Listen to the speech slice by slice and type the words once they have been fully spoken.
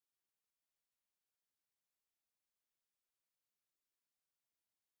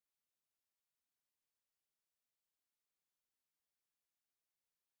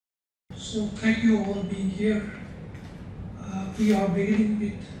So thank you all being here. We are beginning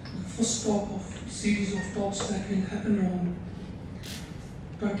with the first talk of a series of talks that will happen on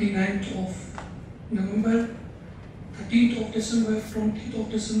 29th of November, 13th of December, 20th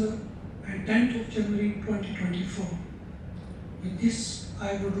of December, and 10th of January 2024. With this,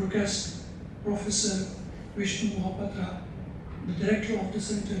 I would request Professor Vishnu Mohapatra, the Director of the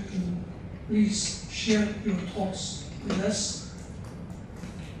Center, to please share your thoughts with us.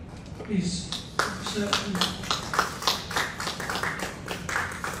 Please, Professor.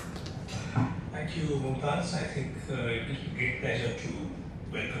 Thank you, Mumtaz. I think it is a great pleasure to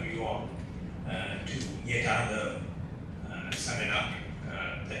welcome you all to yet another seminar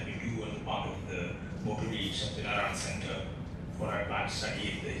that we do on the part of the modules of the Arun Center for Advanced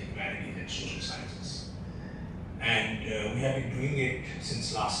Study of the Humanities and Social Sciences. And we have been doing it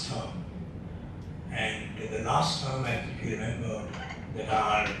since last term. And the last term, if you remember, that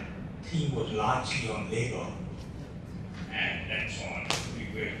our theme was largely on labor and so on.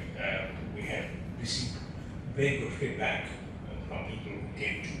 We have received very good feedback from people who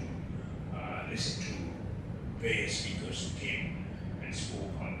came to listen to various speakers who came and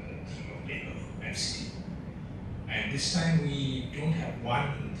spoke on the theme of labor and city. And this time we don't have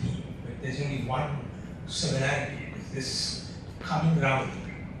one theme, but there's only one similarity. This coming round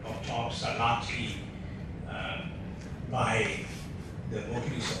of talks are largely by the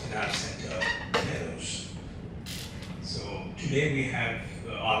votaries of the Arun Center fellows. So today we have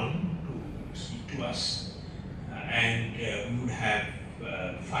Arun to speak to us, and we would have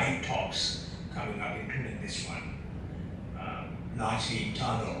 5 talks coming up, including this one, largely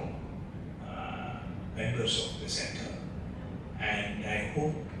internal members of the center. And I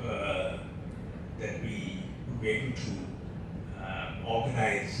hope that we will be able to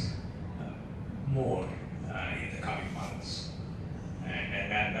organize more in the coming months.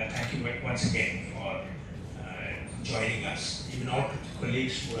 And thank you once again for joining us. Even all the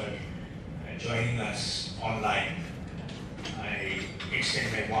colleagues who are joining us online, I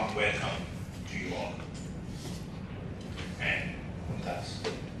extend my warm welcome to you all. And Mumtaz.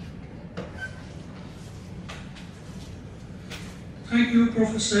 Thank you,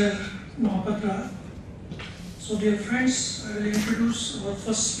 Professor Mohapatra. So dear friends, I will introduce our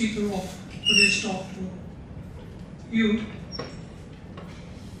first speaker of today's talk to you.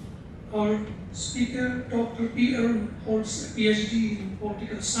 Our speaker, Dr. P. Arun, holds a PhD in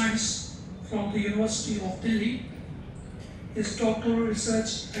political science from the University of Delhi. His doctoral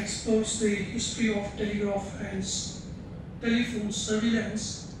research explores the history of telegraph and telephone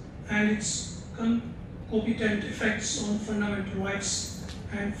surveillance and its concomitant effects on fundamental rights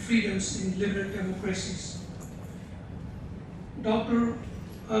and freedoms in liberal democracies. Dr.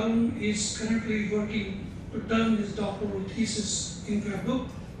 Arun is currently working to turn his doctoral thesis into a book.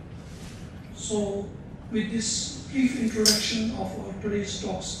 So, with this brief introduction of our today's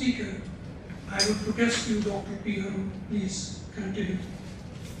talk speaker, I would request you, Dr. P. Arun, please continue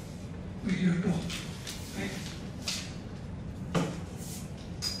with your talk. Thank you.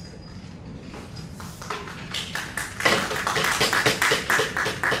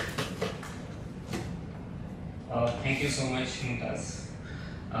 Thank you so much, Mumtaz.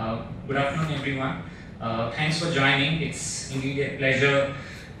 Good afternoon, everyone. Thanks for joining. It's indeed a pleasure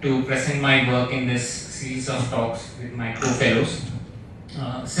to present my work in this series of talks with my co-fellows.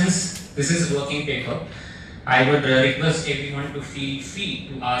 Since this is a working paper, I would request everyone to feel free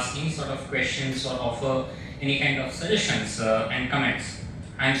to ask any sort of questions or offer any kind of suggestions and comments.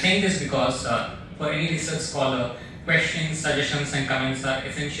 I'm saying this because for any research scholar, questions, suggestions and comments are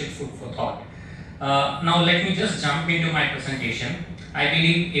essential food for thought. Now let me just jump into my presentation. I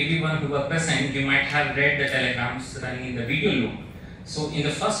believe everyone who were present, you might have read the telegrams running in the video loop. So in the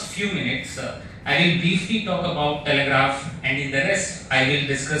first few minutes, I will briefly talk about telegraph, and in the rest, I will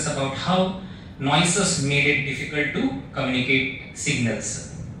discuss about how noises made it difficult to communicate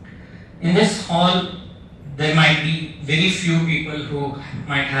signals. In this hall, there might be very few people who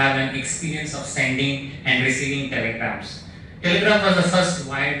might have an experience of sending and receiving telegrams. Telegraph was the first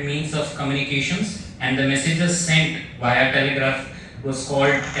wired means of communications, and the messages sent via telegraph was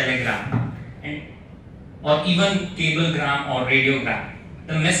called telegram, or even cablegram or radiogram.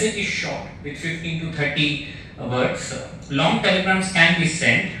 The message is short with 15 to 30 words. Long telegrams can be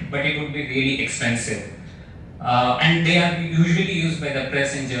sent, but it would be really expensive. And they are usually used by the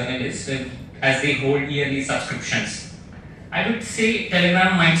press and journalists as they hold yearly subscriptions. I would say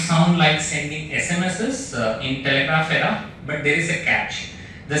telegram might sound like sending SMSs in telegraph era, but there is a catch.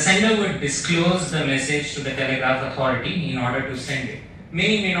 The sender would disclose the message to the telegraph authority in order to send it.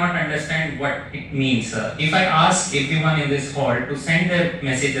 many may not understand what it means. If I ask everyone in this hall to send their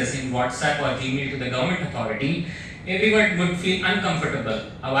messages in WhatsApp or Gmail to the government authority, everyone would feel uncomfortable.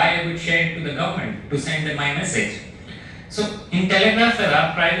 Why I would share it to the government to send them my message? So in telegraph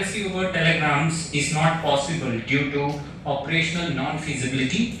era, privacy over telegrams is not possible due to operational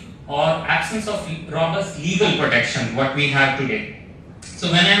non-feasibility or absence of robust legal protection, what we have today.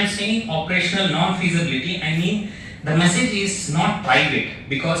 So when I am saying operational non-feasibility, I mean the message is not private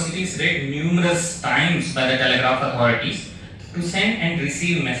because it is read numerous times by the telegraph authorities to send and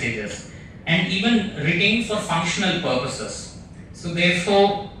receive messages and even retained for functional purposes. So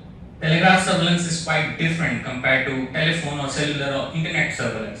therefore, telegraph surveillance is quite different compared to telephone or cellular or internet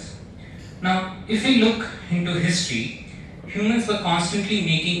surveillance. Now, if we look into history, humans were constantly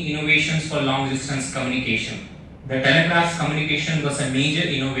making innovations for long distance communication. The telegraph communication was a major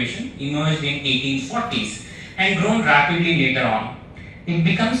innovation, emerged in 1840s and grown rapidly later on. It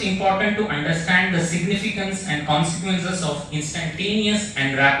becomes important to understand the significance and consequences of instantaneous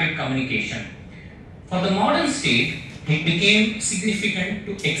and rapid communication. For the modern state, it became significant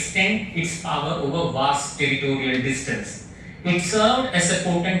to extend its power over vast territorial distance. It served as a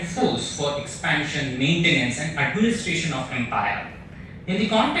potent force for expansion, maintenance, and administration of empire. In the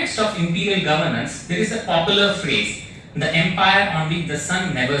context of imperial governance, there is a popular phrase, the empire on which the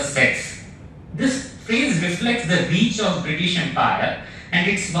sun never sets. This phrase reflects the reach of British Empire and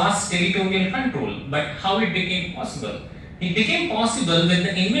its vast territorial control, but how it became possible? It became possible with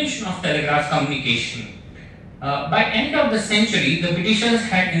the invention of telegraph communication. By end of the century, the Britishers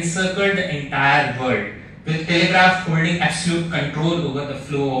had encircled the entire world, with telegraph holding absolute control over the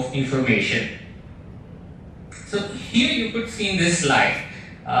flow of information. So here you could see in this slide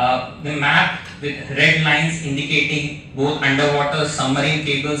the map with red lines indicating both underwater submarine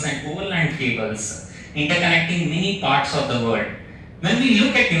cables and overland cables interconnecting many parts of the world. When we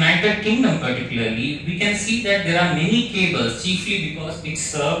look at United Kingdom particularly, we can see that there are many cables chiefly because it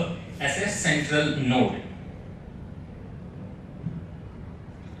served as a central node.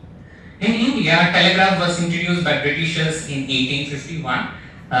 In India, telegraph was introduced by Britishers in 1851.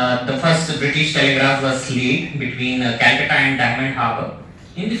 The first British telegraph was laid between Calcutta and Diamond Harbour.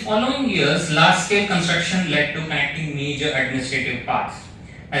 In the following years, large-scale construction led to connecting major administrative parts,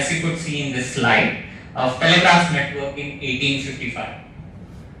 as you could see in this slide, of telegraph network in 1855.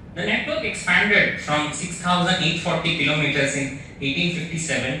 The network expanded from 6,840 kilometers in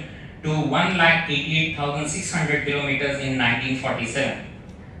 1857 to 1,88,600 kilometers in 1947.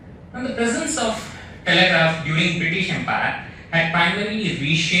 Now, the presence of telegraph during British Empire had primarily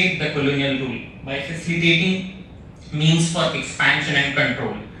reshaped the colonial rule by facilitating means for expansion and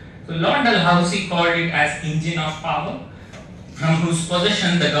control. So Lord Dalhousie called it as engine of power, from whose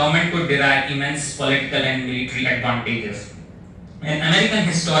possession the government could derive immense political and military advantages. An American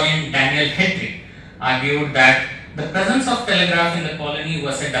historian, Daniel Hedrick, argued that the presence of telegraph in the colony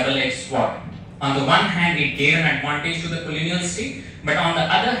was a double-edged sword. On the one hand, it gave an advantage to the colonial state, but on the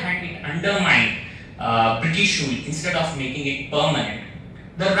other hand, it undermined British rule instead of making it permanent.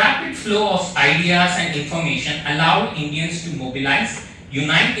 The rapid flow of ideas and information allowed Indians to mobilize,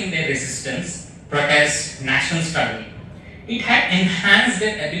 unite in their resistance, protest, national struggle. It had enhanced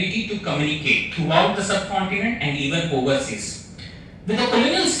their ability to communicate throughout the subcontinent and even overseas. With the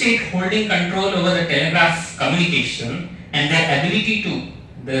colonial state holding control over the telegraph communication and their ability to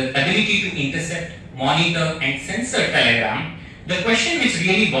intercept, monitor, and censor telegram, the question which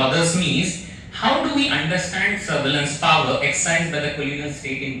really bothers me is, how do we understand surveillance power exercised by the colonial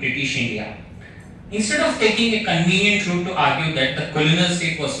state in British India? Instead of taking a convenient route to argue that the colonial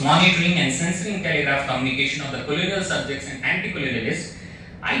state was monitoring and censoring telegraph communication of the colonial subjects and anti-colonialists,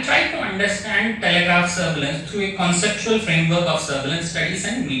 I tried to understand telegraph surveillance through a conceptual framework of surveillance studies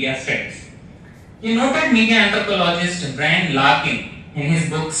and media studies. A noted media anthropologist, Brian Larkin, in his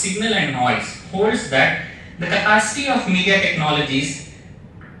book Signal and Noise, holds that the capacity of media technologies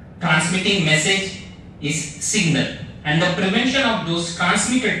transmitting message is signal, and the prevention of those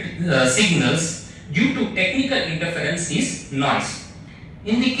transmitted signals due to technical interference is noise.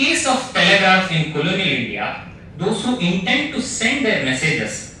 In the case of telegraph in colonial India, those who intend to send their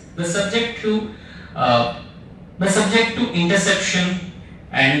messages were subject to interception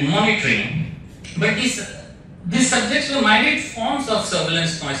and monitoring, but these subjects were myriad forms of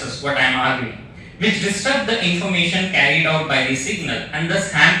surveillance noises, what I am arguing, which disrupt the information carried out by the signal and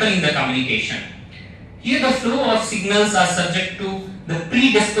thus hampering the communication. Here the flow of signals are subject to the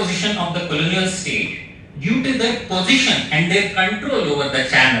predisposition of the colonial state due to their position and their control over the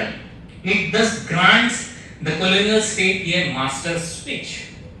channel. It thus grants the colonial state a master switch.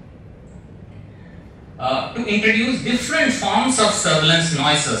 to introduce different forms of surveillance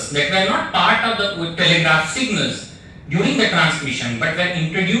noises that were not part of the telegraph signals during the transmission but were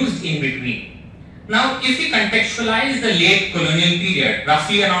introduced in between. Now, if we contextualize the late colonial period,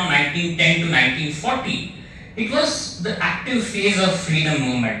 roughly around 1910 to 1940, it was the active phase of freedom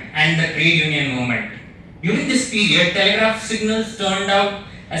movement and the trade union movement. During this period, telegraph signals turned out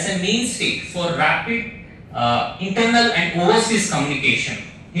as a mainstay for rapid internal and overseas communication.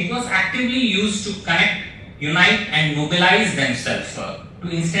 It was actively used to connect, unite and mobilize themselves to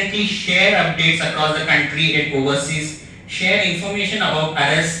instantly share updates across the country and overseas, share information about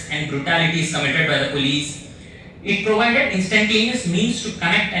arrests and brutalities committed by the police. It provided instantaneous means to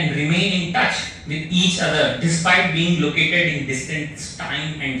connect and remain in touch with each other despite being located in distant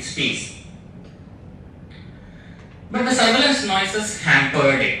time and space. But the surveillance noises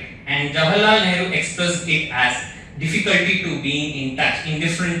hampered it, and Jawaharlal Nehru expressed it as difficulty to being in touch in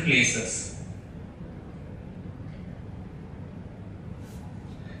different places.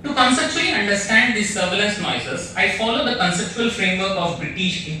 To conceptually understand these surveillance noises, I follow the conceptual framework of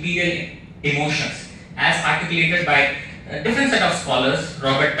British imperial emotions as articulated by a different set of scholars,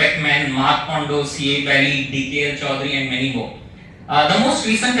 Robert Peckman, Mark Kondo, C.A. Perry, D.K.L. Chaudhary and many more. The most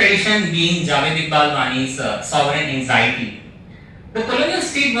recent edition being Javed Iqbal Wani's Sovereign Anxiety. The colonial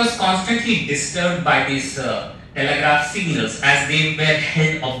state was constantly disturbed by these telegraph signals as they were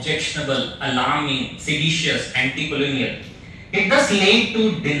held objectionable, alarming, seditious, anti-colonial. It thus led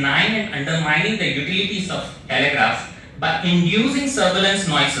to denying and undermining the utilities of telegraph by inducing surveillance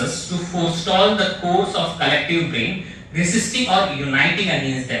noises to forestall the course of collective brain, resisting or uniting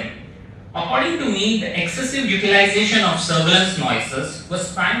against them. According to me, the excessive utilization of surveillance noises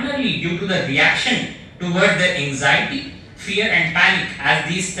was primarily due to the reaction toward the anxiety, fear and panic as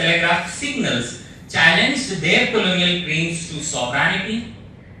these telegraph signals challenged their colonial claims to sovereignty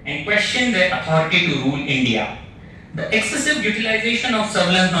and questioned their authority to rule India. The excessive utilization of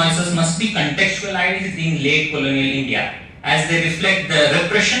surveillance noises must be contextualized in late colonial India as they reflect the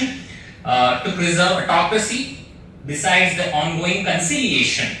repression to preserve autocracy besides the ongoing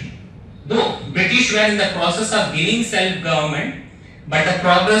conciliation. Though British were in the process of giving self-government, but the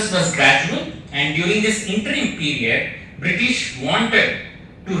progress was gradual, and during this interim period, British wanted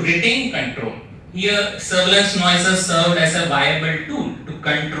to retain control. Here, surveillance noises served as a viable tool to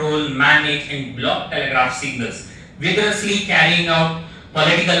control, manage and block telegraph signals, vigorously carrying out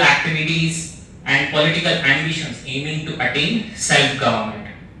political activities and political ambitions aiming to attain self-government.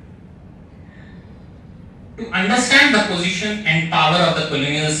 To understand the position and power of the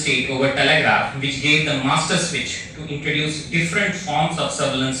colonial state over telegraph, which gave the master switch to introduce different forms of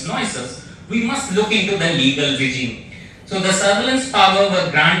surveillance noises, we must look into the legal regime. So the surveillance power were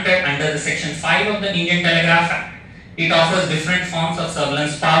granted under the Section 5 of the Indian Telegraph Act. It offers different forms of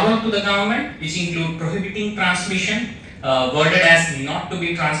surveillance power to the government, which include prohibiting transmission, worded as not to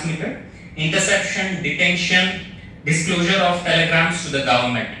be transmitted, interception, detention, disclosure of telegrams to the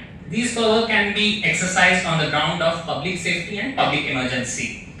government. These powers can be exercised on the ground of public safety and public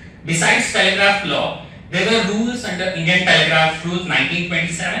emergency. Besides telegraph law, there were rules under Indian Telegraph Rules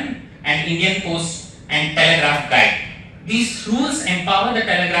 1927 and Indian Post and Telegraph Guide. These rules empower the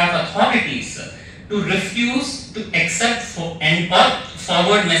telegraph authorities to refuse to accept and or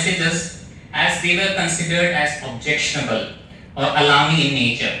forward messages as they were considered as objectionable or alarming in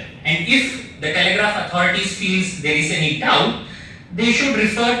nature. And if the telegraph authorities feels there is any doubt, they should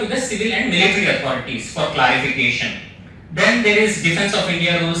refer to the civil and military authorities for clarification. Then there is Defense of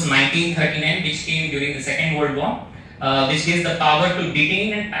India Rules 1939, which came during the Second World War, which gives the power to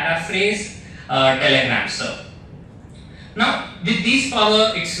detain and paraphrase telegrams. Now, with these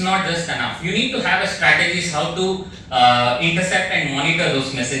power, it's not just enough. You need to have a strategies how to intercept and monitor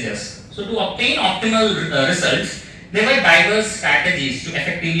those messages. So, to obtain optimal results, there were diverse strategies to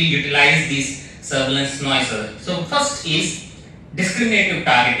effectively utilize these surveillance noises. So, first is discriminative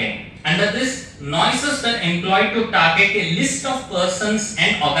targeting. Under this, noises were employed to target a list of persons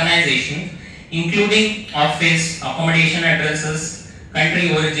and organizations, including office, accommodation addresses,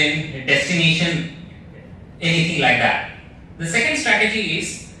 country origin, destination, anything like that. The second strategy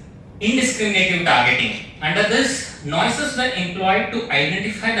is indiscriminative targeting. Under this, noises were employed to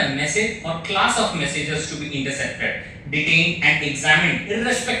identify the message or class of messages to be intercepted, detained and examined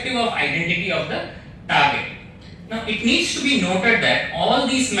irrespective of identity of the target. Now, it needs to be noted that all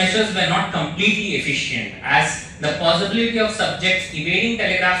these measures were not completely efficient, as the possibility of subjects evading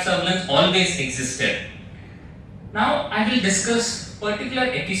telegraph surveillance always existed. Now, I will discuss particular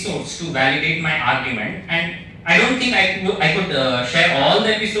episodes to validate my argument, and I don't think I could share all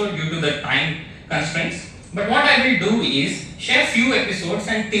the episodes due to the time constraints. But what I will do is share few episodes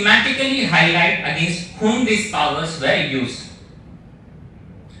and thematically highlight against whom these powers were used.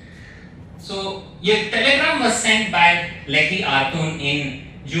 So, a telegram was sent by Arun in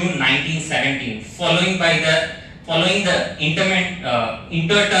June 1917, following the internment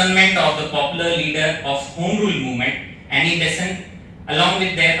of the popular leader of Home Rule movement, Annie Besant, along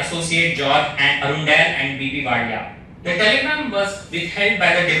with their associate George and Arun and B.P. Wadia. The telegram was withheld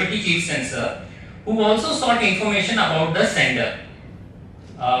by the Deputy Chief Censor, who also sought information about the sender.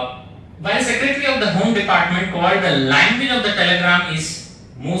 While Secretary of the Home Department called the language of the telegram is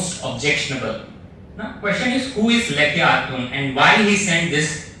most objectionable. Now, question is, who is Arun and why he sent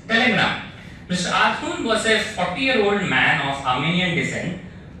this telegram? Mr. Arun was a 40-year-old man of Armenian descent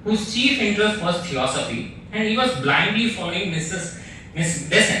whose chief interest was theosophy, and he was blindly following Miss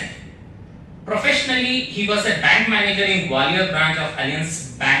Besant. Professionally, he was a bank manager in Gwalior branch of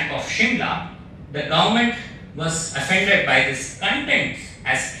Alliance Bank of Shimla. The government was offended by this content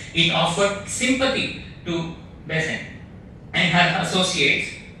as it offered sympathy to Besant and her associates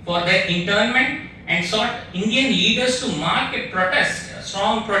for their internment and sought Indian leaders to mark a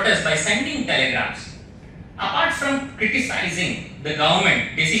strong protest by sending telegrams. Apart from criticizing the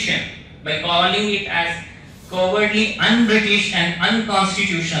government decision by calling it as cowardly, un-British and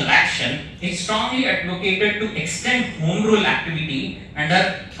unconstitutional action, it strongly advocated to extend home rule activity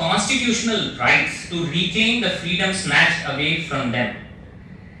under constitutional rights to reclaim the freedom snatched away from them.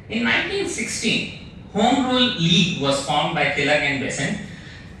 In 1916, Home Rule League was formed by Tilak and Besant,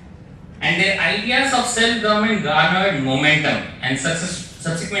 and their ideas of self-government garnered momentum and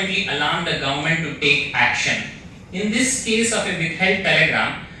subsequently alarmed the government to take action. In this case of a withheld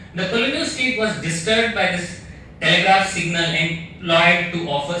telegram, the colonial state was disturbed by this telegraph signal employed to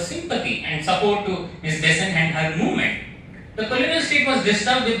offer sympathy and support to Ms. Besant and her movement. The colonial state was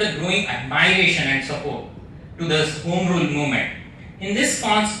disturbed with the growing admiration and support to the Home Rule movement. In this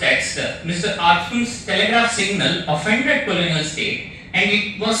context, Mr. Arun's telegraph signal offended colonial state and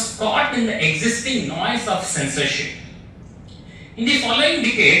it was caught in the existing noise of censorship. In the following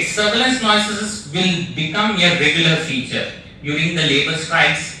decades, surveillance noises will become a regular feature during the labour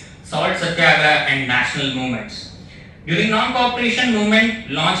strikes, salt satyagraha and national movements. During non-cooperation movement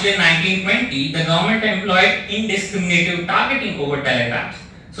launched in 1920, the government employed indiscriminate targeting over telegrams.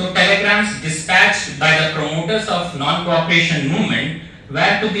 So telegrams dispatched by the promoters of non-cooperation movement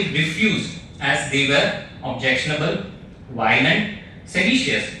were to be refused as they were objectionable, violent,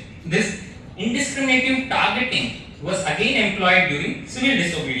 seditious. This indiscriminate targeting was again employed during civil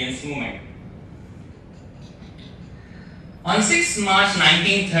disobedience movement. On 6 March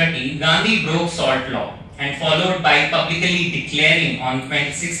 1930, Gandhi broke salt law and followed by publicly declaring on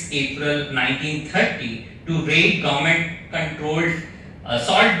 26 April 1930 to raid government-controlled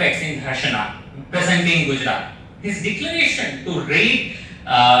salt beds in Harsana, presently in Gujarat. His declaration to raid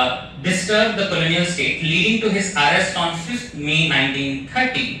disturbed the colonial state, leading to his arrest on 5th May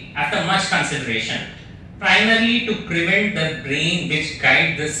 1930 after much consideration, primarily to prevent the brain which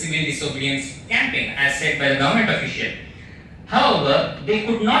guided the civil disobedience campaign, as said by the government official. However, they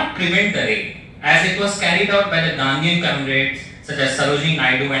could not prevent the raid, as it was carried out by the Gandhian comrades such as Sarojini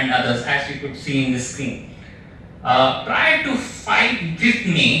Naidu and others, as you could see in the screen. Prior to 5th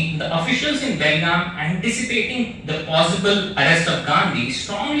May, the officials in Belgaum, anticipating the possible arrest of Gandhi,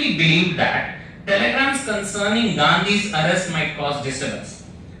 strongly believed that telegrams concerning Gandhi's arrest might cause disturbance.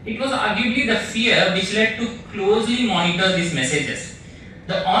 It was arguably the fear which led to closely monitor these messages.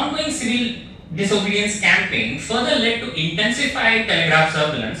 The ongoing civil disobedience campaign further led to intensify telegraph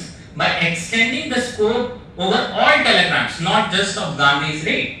surveillance by extending the scope over all telegrams, not just of Gandhi's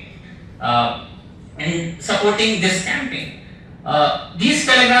raid, and supporting this campaign. These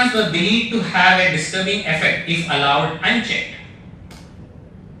telegrams were believed to have a disturbing effect if allowed unchecked.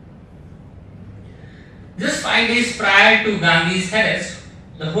 Just 5 days prior to Gandhi's arrest,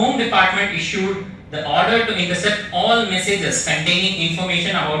 the Home Department issued the order to intercept all messages containing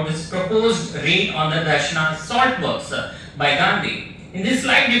information about this proposed raid on the Darshana salt works by Gandhi. In this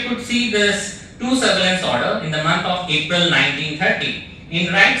slide, you could see this 2 surveillance order in the month of April 1930.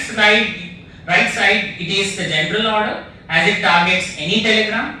 In right side, it is the general order as it targets any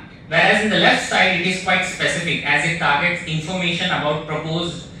telegram, whereas in the left side, it is quite specific as it targets information about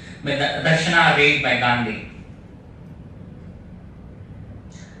proposed Darshana raid by Gandhi.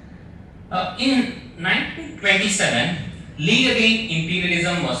 In 1927, League Against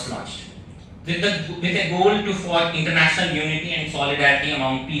Imperialism was launched with a goal to forge international unity and solidarity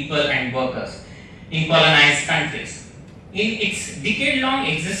among people and workers in colonized countries. In its decade-long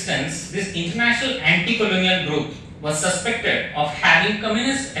existence, this international anti-colonial group was suspected of having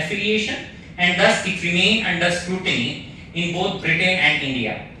communist affiliation and thus it remained under scrutiny in both Britain and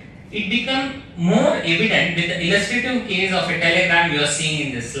India. It became more evident with the illustrative case of a telegram you are seeing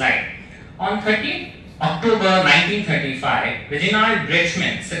in this slide. On 30 October 1935, Reginald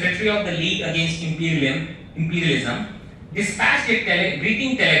Bridgman, Secretary of the League Against Imperialism, dispatched a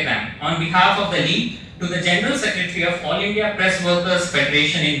greeting telegram on behalf of the League to the General Secretary of All India Press Workers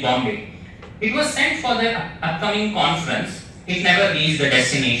Federation in Bombay. It was sent for the upcoming conference. It never reached the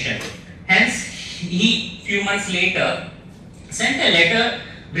destination. Hence, few months later,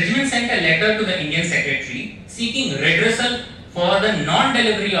 Bridgman sent a letter to the Indian Secretary seeking redressal for the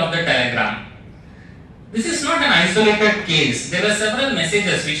non-delivery of the telegram. This is not an isolated case. There were several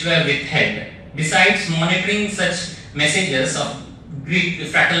messages which were withheld. Besides monitoring such messages of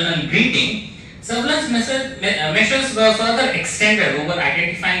fraternal greeting, surveillance measures were further extended over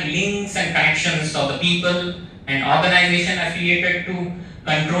identifying links and connections of the people and organization affiliated to,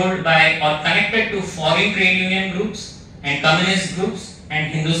 controlled by or connected to foreign trade union groups and communist groups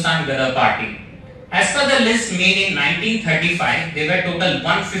and Hindustan Gadar Party. As per the list made in 1935, there were total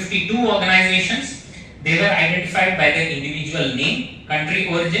 152 organizations. They were identified by their individual name, country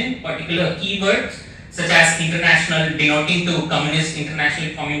origin, particular keywords such as international denoting to communist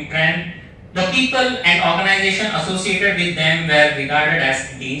international forming trend. The people and organization associated with them were regarded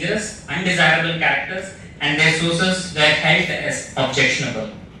as dangerous, undesirable characters, and their sources were held as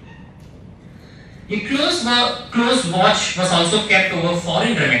objectionable. A close watch was also kept over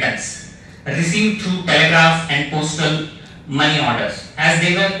foreign remittance received through telegraph and postal money orders, as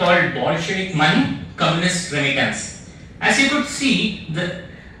they were called Bolshevik money, communist remittance. As you could see, the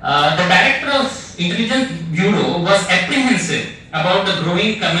Director of Intelligence Bureau was apprehensive about the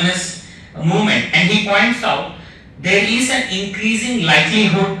growing communist movement, and he points out there is an increasing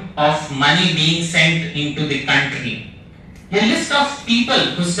likelihood of money being sent into the country. A list of people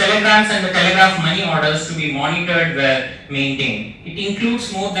whose telegrams and the telegraph money orders to be monitored were maintained. It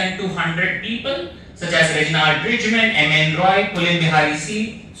includes more than 200 people such as Reginald Bridgman, M.N. Roy, Pulin Bihari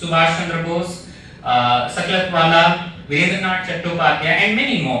C, Subhash Chandra Bose, Saklatwala, Virendranath Chattopadhyay, and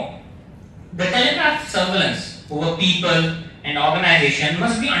many more. The telegraph surveillance over people and organization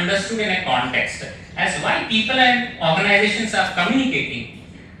must be understood in a context as why people and organizations are communicating.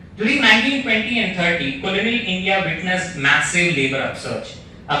 During 1920 and 30, colonial India witnessed massive labor upsurge,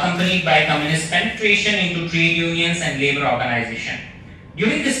 accompanied by communist penetration into trade unions and labor organization.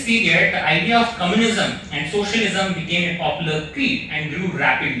 During this period, the idea of communism and socialism became a popular creed and grew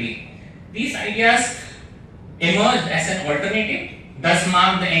rapidly. These ideas emerged as an alternative, thus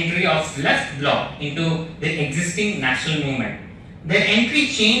marked the entry of left bloc into the existing national movement. Their entry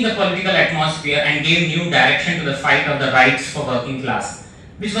changed the political atmosphere and gave new direction to the fight of the rights for working class,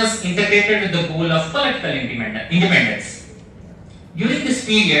 which was integrated with the goal of political independence. During this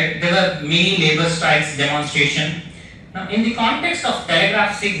period, there were many labor strikes, demonstrations. Now, in the context of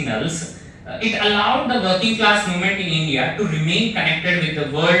telegraph signals, it allowed the working class movement in India to remain connected with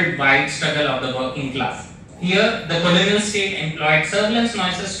the worldwide struggle of the working class. Here, the colonial state employed surveillance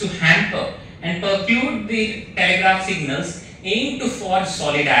noises to hamper and preclude the telegraph signals aimed to forge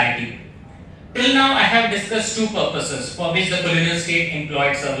solidarity. Till now, I have discussed two purposes for which the colonial state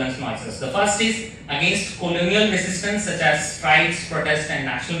employed surveillance noises. The first is against colonial resistance such as strikes, protests, and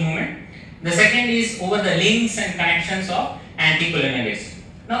national movement. The second is over the links and connections of anti-colonialists.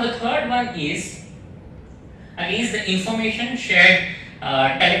 Now, the third one is against the information shared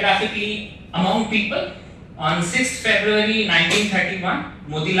telegraphically among people. On 6th February 1931,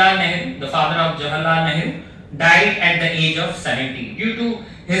 Motilal Nehru, the father of Jawaharlal Nehru, died at the age of 70 due to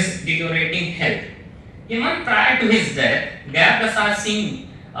his deteriorating health. A month prior to his death, Gaya Prasad Singh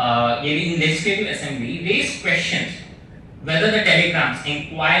in Legislative Assembly raised questions whether the telegrams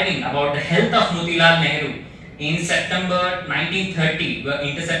inquiring about the health of Motilal Nehru in September 1930 were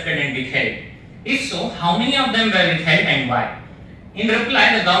intercepted and withheld. If so, how many of them were withheld and why? In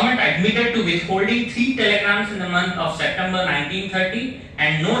reply, the government admitted to withholding 3 telegrams in the month of September 1930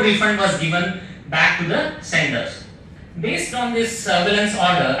 and no refund was given back to the senders. Based on this surveillance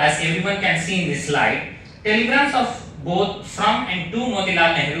order, as everyone can see in this slide, telegrams of both from and to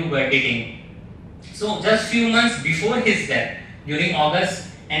Motilal Nehru were detained. So, just few months before his death, during August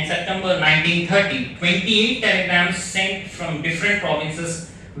and September 1930, 28 telegrams sent from different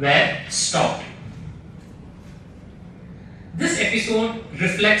provinces were stopped. This episode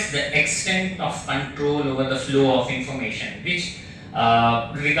reflects the extent of control over the flow of information, which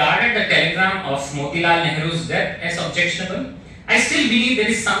regarded the telegram of Motilal Nehru's death as objectionable. I still believe there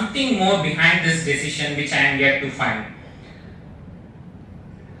is something more behind this decision which I am yet to find.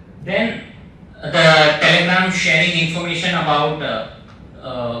 Then the telegram sharing information about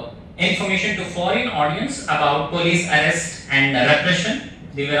information to foreign audience about police arrest and repression.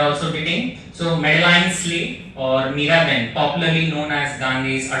 They were also detained. So Madeline Slade, or Miraben, popularly known as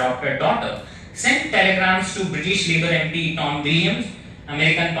Gandhi's adopted daughter, sent telegrams to British Labour MP Tom Williams,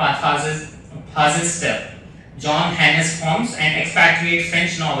 American fascist John Hannes Holmes, and expatriate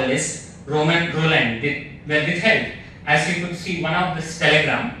French novelist Roman Roland were withheld. As we could see, one of this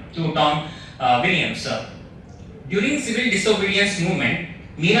telegram to Tom Williams. During civil disobedience movement,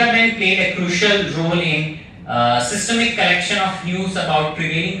 Miraben played a crucial role in systemic collection of news about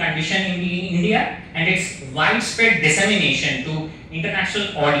prevailing condition in India and its widespread dissemination to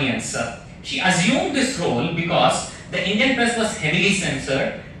international audience. She assumed this role because the Indian press was heavily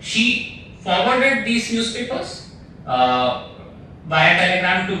censored. She forwarded these newspapers via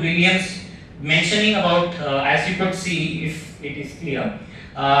telegram to Williams, mentioning about, as you could see if it is clear,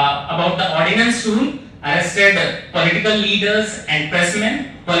 about the ordinance rule, arrested political leaders and pressmen,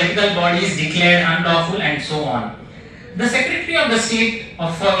 political bodies declared unlawful, and so on. The Secretary of the State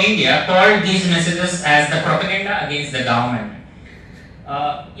for India called these messages as the propaganda against the government.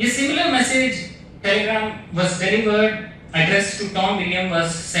 A similar message telegram was delivered, addressed to Tom Williams,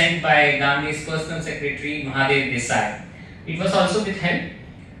 was sent by Gandhi's personal secretary Mahadev Desai. It was also withheld.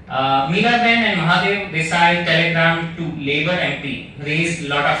 Miraben and Mahadev Desai telegram to Labour MP raised a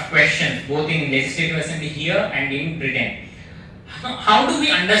lot of questions both in Legislative Assembly here and in Britain. How do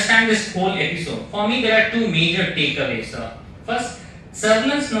we understand this whole episode? For me, there are two major takeaways. First,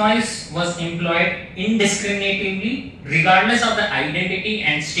 surveillance noise was employed indiscriminately regardless of the identity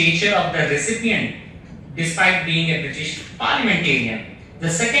and stature of the recipient despite being a British parliamentarian. The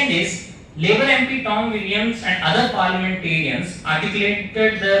second is, Labour MP Tom Williams and other parliamentarians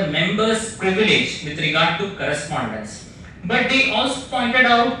articulated the members' privilege with regard to correspondence. But they also pointed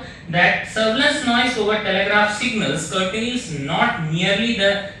out that surveillance noise over telegraph signals curtails not merely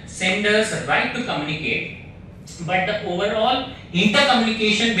the sender's right to communicate, but the overall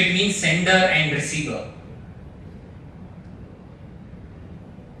intercommunication between sender and receiver.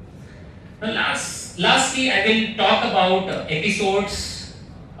 Lastly, I will talk about episodes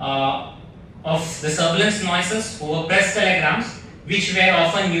of the surveillance noises over press telegrams, which were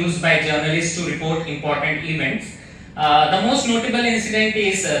often used by journalists to report important events. The most notable incident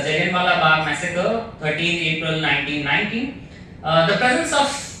is Jallianwala Bagh massacre, 13th April 1919. The presence of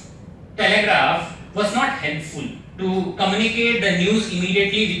telegraph was not helpful to communicate the news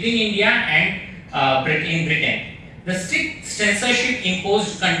immediately within India and in Britain. The strict censorship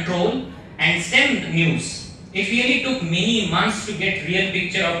imposed control and stemmed news. It really took many months to get real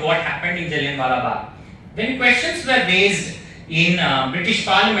picture of what happened in Jallianwala Bagh. When questions were raised in British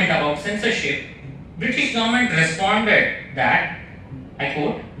Parliament about censorship, British government responded that, I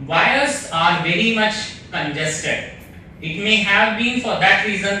quote, "wires are very much congested. It may have been for that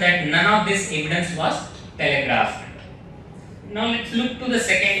reason that none of this evidence was telegraphed." Now let's look to the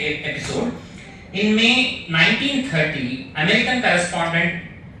second episode. In May 1930, American correspondent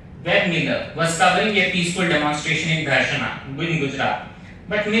Webb Miller was covering a peaceful demonstration in Dharshana, in Gujarat.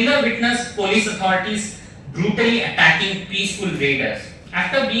 But Miller witnessed police authorities brutally attacking peaceful raiders.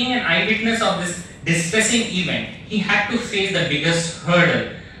 After being an eyewitness of this distressing event, he had to face the biggest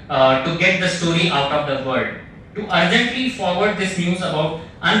hurdle to get the story out of the world. To urgently forward this news about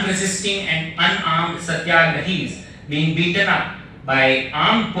unresisting and unarmed satyagrahis being beaten up by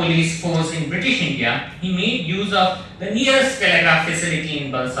armed police force in British India, he made use of the nearest telegraph facility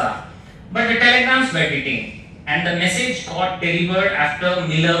in Balsa. But the telegrams were detained, and the message got delivered after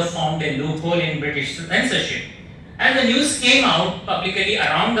Miller found a loophole in British censorship. As the news came out publicly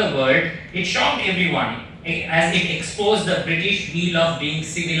around the world, it shocked everyone as it exposed the British wheel of being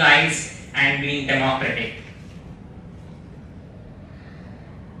civilized and being democratic.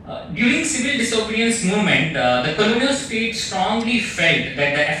 During civil disobedience movement, the colonial state strongly felt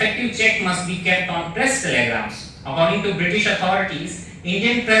that the effective check must be kept on press telegrams. According to British authorities,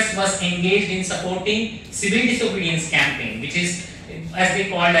 Indian press was engaged in supporting civil disobedience campaign, which is as they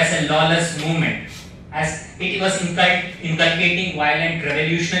called as a lawless movement, as it was inculcating violent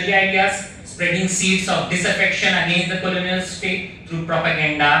revolutionary ideas, spreading seeds of disaffection against the colonial state through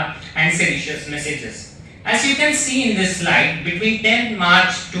propaganda and seditious messages. As you can see in this slide, between 10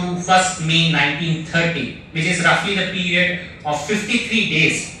 March to 1st May 1930, which is roughly the period of 53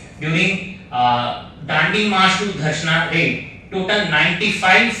 days during Dandi March to Dharshana raid, total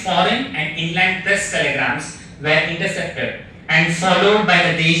 95 foreign and inland press telegrams were intercepted and followed by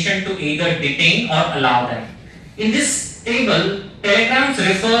the decision to either detain or allow them. In this table, telegrams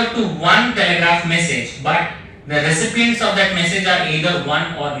refer to one telegraph message, but the recipients of that message are either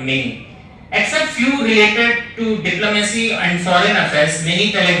one or many. Except few related to diplomacy and foreign affairs,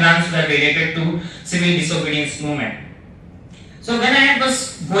 many telegrams were related to civil disobedience movement. So when I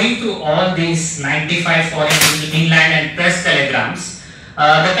was going through all these 95 foreign, inland and press telegrams,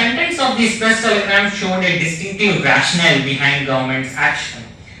 the contents of these press telegrams showed a distinctive rationale behind government's action,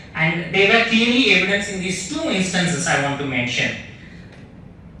 and they were clearly evidenced in these two instances I want to mention.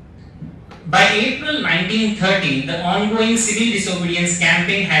 By April 1930, the ongoing civil disobedience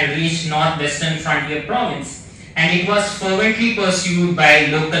campaign had reached northwestern frontier province, and it was fervently pursued by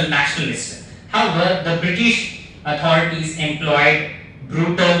local nationalists. However, the British authorities employed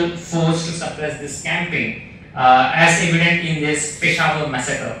brutal force to suppress this campaign, as evident in this Peshawar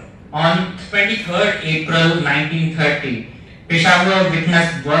massacre. On 23rd April 1930, Peshawar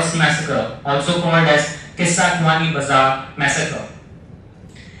witnessed worst massacre, also called as Qissa Khwani Bazaar massacre.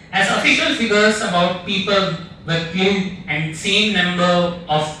 As official figures, about people were killed and same number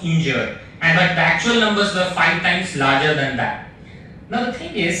of injured, and but the actual numbers were 5 times larger than that. Now the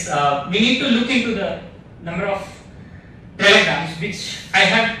thing is, we need to look into the number of telegrams, which I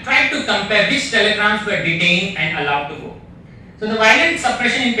have tried to compare which telegrams were detained and allowed to go. So the violent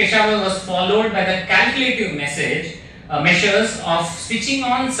suppression in Peshawar was followed by the calculative measures of switching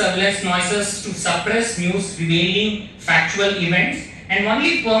on surveillance noises to suppress news revealing factual events, and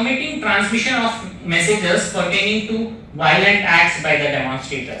only permitting transmission of messages pertaining to violent acts by the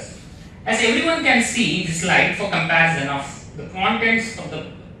demonstrators. As everyone can see this slide for comparison of the contents of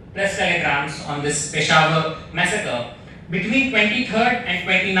the press telegrams on this Peshawar massacre, between 23rd and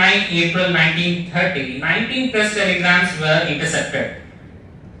 29 April 1930, 19 press telegrams were intercepted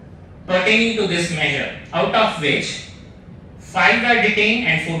pertaining to this measure, out of which 5 were detained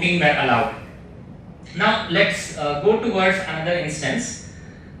and 14 were allowed. Now let's go towards another instance.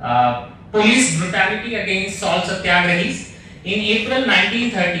 Police brutality against salt satyagrahis. In April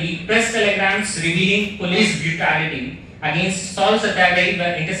 1930, press telegrams revealing police brutality against salt satyagrahis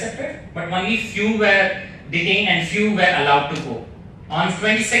were intercepted, but only few were detained and few were allowed to go. On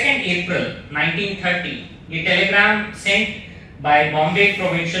 22nd April 1930, a telegram sent by Bombay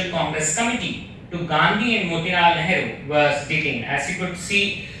Provincial Congress Committee to Gandhi and Motilal Nehru was detained. As you could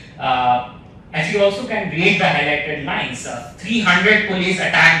see, as you also can read the highlighted lines, 300 police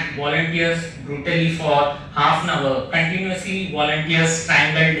attacked volunteers brutally for half an hour. Continuously, volunteers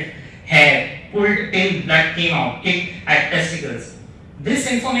strangled hair, pulled till blood came out, kicked at testicles.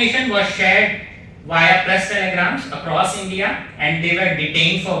 This information was shared via press telegrams across India, and they were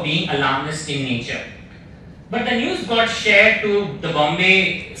detained for being alarmist in nature. But the news got shared to the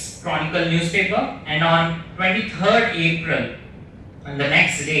Bombay Chronicle newspaper, and on 23rd April, and the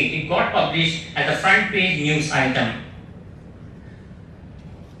next day, it got published as a front page news item.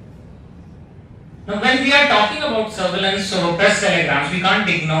 Now, when we are talking about surveillance or press telegrams, we can't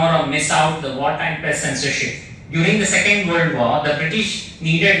ignore or miss out the wartime press censorship. During the Second World War, the British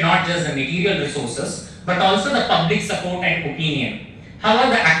needed not just the material resources, but also the public support and opinion. However,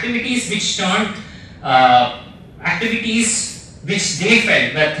 the activities which they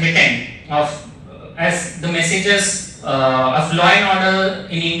felt were threatened as the messages of law and order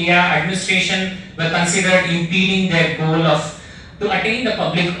in India administration were considered impeding their goal to attain the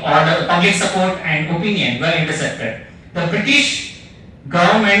public support and opinion were intercepted. The British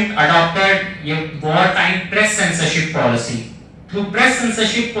government adopted a wartime press censorship policy. Through press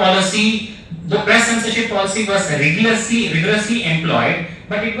censorship policy, the press censorship policy was rigorously employed,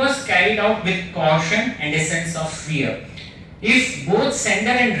 but it was carried out with caution and a sense of fear. If both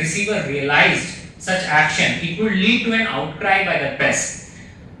sender and receiver realized such action, it would lead to an outcry by the press.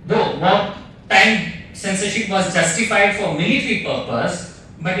 Though wartime censorship was justified for military purpose,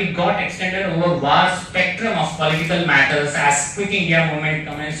 but it got extended over vast spectrum of political matters as Quit India movement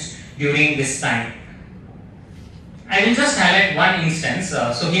commenced during this time. I will just highlight one instance.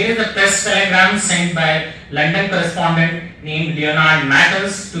 So here is a press telegram sent by London correspondent named Leonard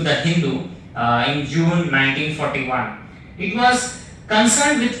Matters to the Hindu in June 1941. It was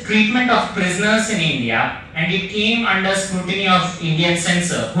concerned with treatment of prisoners in India, and it came under scrutiny of Indian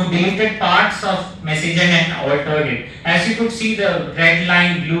censor, who deleted parts of message and altered it. As you could see, the red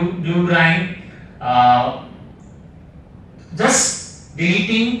line, blue line, just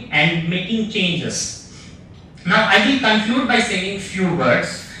deleting and making changes. Now, I will conclude by saying few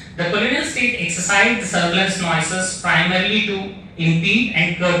words. The colonial state exercised the surveillance noises primarily to impede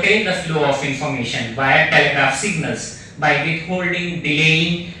and curtail the flow of information via telegraph signals, by withholding,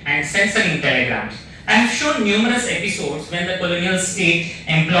 delaying and censoring telegrams. I have shown numerous episodes when the colonial state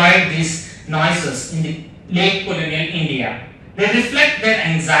employed these noises in the late colonial India. They reflect their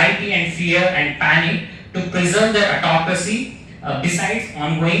anxiety and fear and panic to preserve their autocracy besides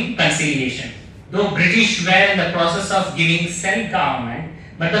ongoing conciliation. Though British were in the process of giving self-government,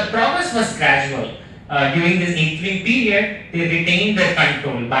 but the progress was gradual. During this interim period, they retained their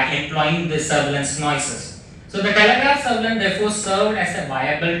control by employing the surveillance noises. So the telegraph surveillance therefore served as a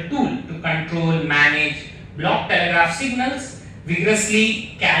viable tool to control, manage, block telegraph signals,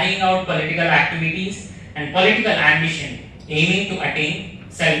 vigorously carrying out political activities and political ambition, aiming to attain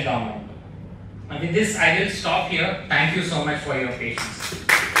self-government. With this, I will stop here. Thank you so much for your patience.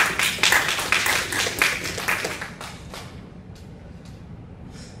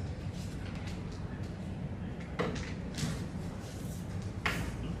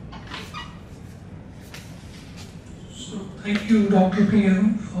 Thank you, Dr.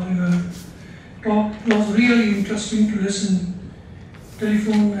 Krea, for your talk. It was really interesting to listen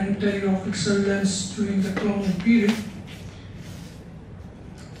telephone and telegraphic surveillance during the colonial period.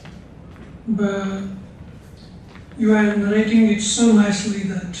 But you are narrating it so nicely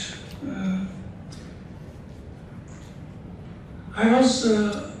that I was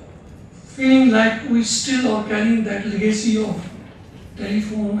feeling like we still are carrying that legacy of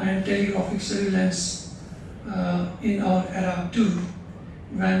telephone and telegraphic surveillance in our era too,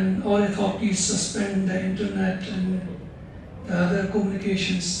 when all authorities suspend the internet and the other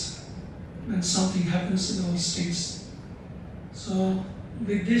communications when something happens in our states. So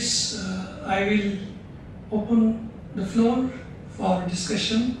with this, I will open the floor for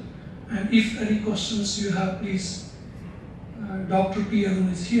discussion, and if any questions you have, please, Dr. Arun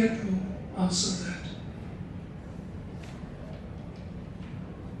is here to answer that.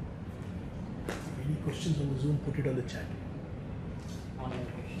 Any questions on the Zoom, put it on the chat.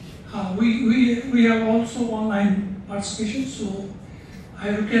 We have also online participation, so I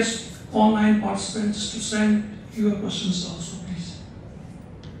request online participants to send your questions also, please.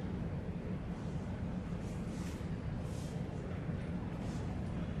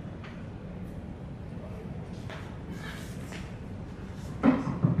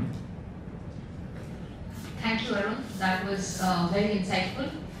 Thank you, Arun. That was very insightful.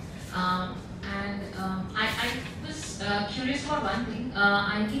 I was curious about one thing.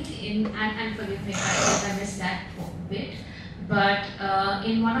 I think and forgive me if I missed that bit, but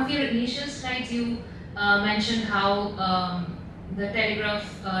in one of your initial slides, you mentioned how the telegraph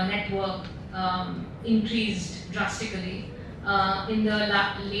network increased drastically in the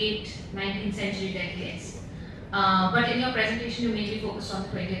late 19th century decades. But in your presentation, you mainly focused on the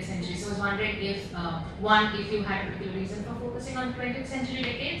 20th century. So I was wondering if, if you had a particular reason for focusing on 20th century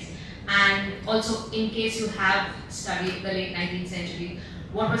decades, and also in case you have studied the late 19th century,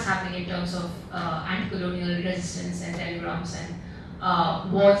 what was happening in terms of anti-colonial resistance and telegrams,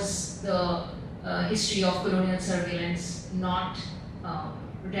 and was the history of colonial surveillance not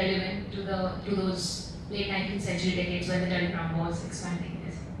relevant to those late 19th century decades when the telegram was expanding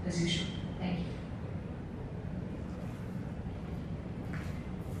as usual? Thank you.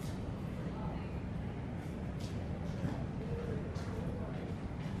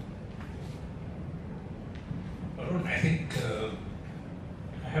 Arun, I think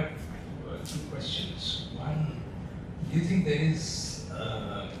I have two questions. One, do you think there is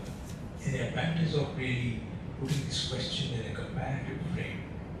any advantage of really putting this question in a comparative frame?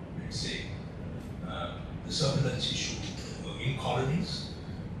 Let's say the surveillance issue in colonies,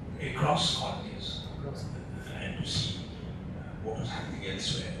 across colonies, and to see what was happening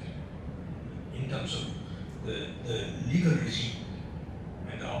elsewhere in terms of the legal regime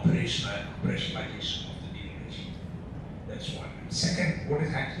and the operationalization of the legal regime. That's one. Second, what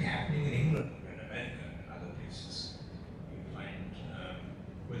is actually happening in England and America and other places? You find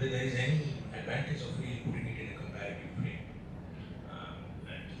whether there is any advantage of really putting it in a comparative frame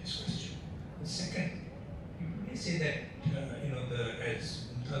to this question. The second, you may say that as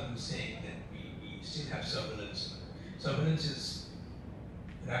Muthan was saying, that we still have surveillance. Surveillance is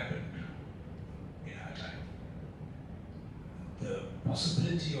rapid in our time. The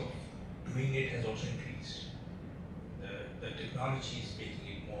possibility of doing it has also increased. The technology is making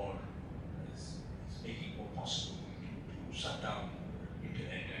it more, is making it more possible to shut down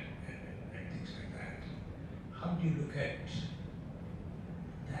internet and things like that. How do you look at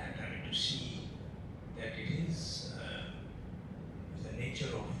that? I mean, to see that it is the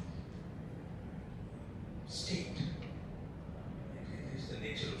nature of state. It is the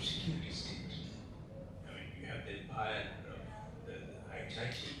nature of security state. I mean, you have the empire of the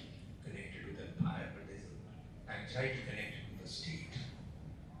anxiety connected with the empire, but there's anxiety connected with the state,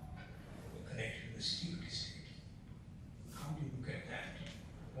 connected with the security state. How do you look at that?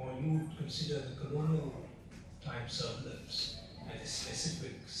 Or you would consider the colonial time surveillance as a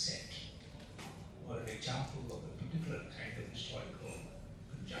specific set or an example of a particular kind of historical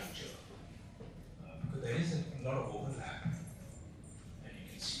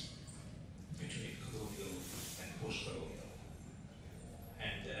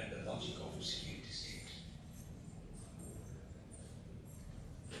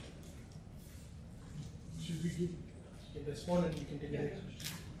you can respond and we can take the next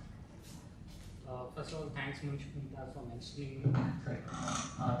question. First of all, thanks Mumtaz for mentioning.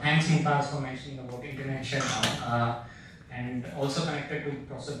 Thanks Mumtaz for mentioning about internet shutdown, and also connected to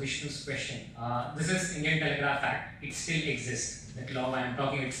Professor Vishnu's question. This is Indian Telegraph Act. It still exists. That law I am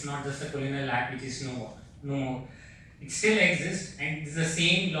talking. It's not just a Colonial Act, which is no more. It still exists, and it's the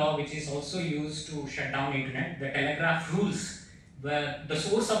same law which is also used to shut down internet. The Telegraph rules, where the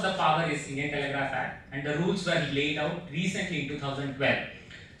source of the power is Indian Telegraph Act, and the rules were laid out recently in 2012.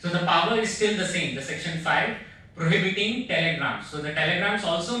 So the power is still the same, the section 5 prohibiting telegrams. So the telegrams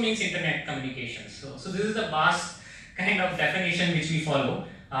also means internet communications. So this is the vast kind of definition which we follow.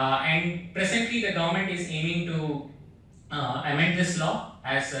 And presently the government is aiming to amend this law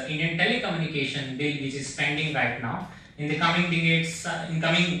as Indian Telecommunication Bill, which is pending right now. In the coming decades,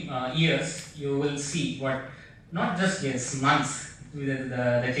 years, you will see what, not just years, months,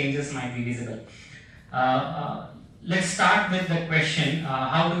 the changes might be visible. Let's start with the question,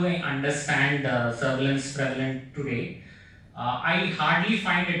 how do I understand surveillance prevalent today? I hardly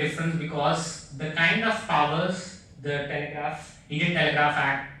find a difference because the kind of powers the Indian Telegraph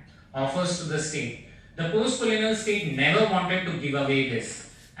Act offers to the state, the post-colonial state never wanted to give away this,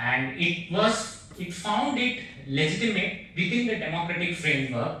 and it found it legitimate within the democratic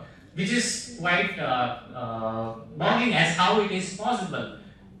framework, which is quite boggling as how it is possible,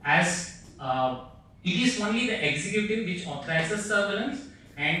 as it is only the executive which authorizes surveillance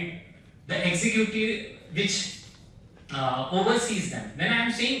and the executive which oversees them. When I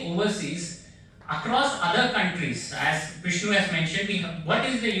am saying overseas, across other countries, as Vishnu has mentioned, what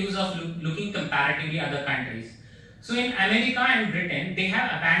is the use of looking comparatively other countries? So in America and Britain, they have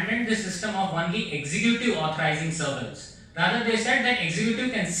abandoned the system of only executive authorizing surveillance. Rather, they said that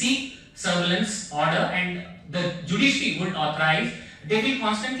executive can seek surveillance order and the judiciary would authorize. They will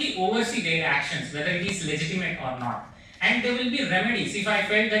constantly oversee their actions, whether it is legitimate or not. And there will be remedies if I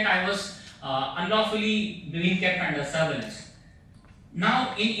felt that I was unlawfully being kept under surveillance.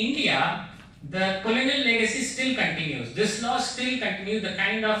 Now in India, the colonial legacy still continues. This law still continues, the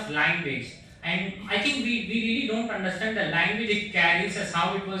kind of language. And I think we really don't understand the language it carries, as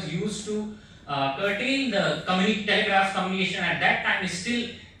how it was used to curtail the telegraph communication at that time is still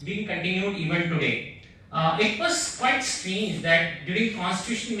being continued even today. It was quite strange that during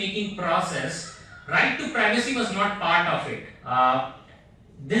constitution making process, right to privacy was not part of it.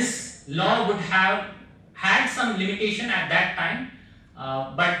 This law would have had some limitation at that time,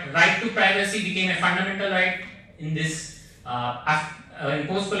 but right to privacy became a fundamental right in this in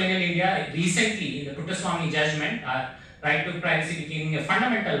post-colonial India. Recently, in the Puttaswamy judgment, right to privacy became a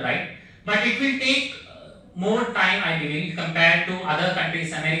fundamental right. But it will take more time, I believe, compared to other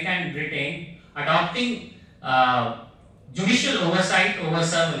countries, America and Britain, adopting judicial oversight over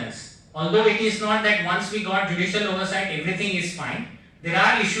surveillance. Although it is not that once we got judicial oversight, everything is fine. There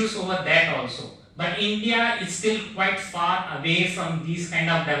are issues over that also. But India is still quite far away from these kind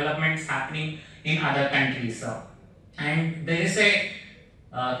of developments happening in other countries. And there is a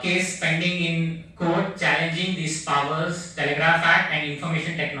case pending in court challenging these powers, Telegraph Act and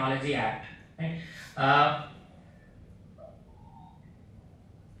Information Technology Act. Right?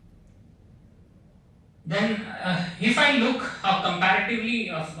 Then, if I look comparatively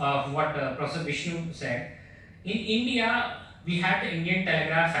of what Professor Vishnu said, in India we had the Indian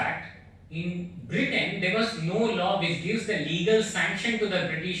Telegraph Act. In Britain, there was no law which gives the legal sanction to the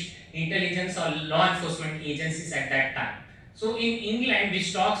British intelligence or law enforcement agencies at that time. So in England,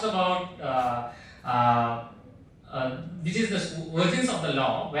 which talks about, which is the origins of the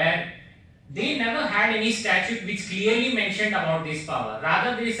law, where they never had any statute which clearly mentioned about this power.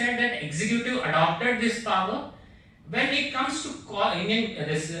 Rather, they said that executive adopted this power. When it comes to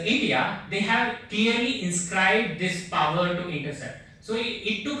India, they have clearly inscribed this power to intercept. So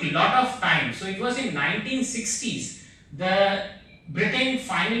it took a lot of time. So it was in 1960s, Britain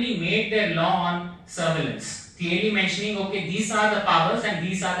finally made their law on surveillance, clearly mentioning, okay, these are the powers and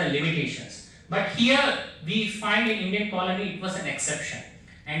these are the limitations. But here we find in Indian colony it was an exception.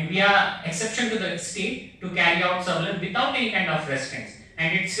 And we are exception to the state to carry out surveillance without any kind of restraints.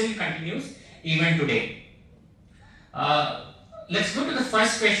 And it still continues even today. Let's go to the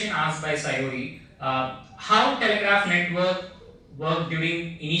first question asked by Sayuri. How telegraph network worked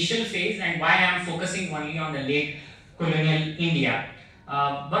during initial phase and why I am focusing only on the late colonial India.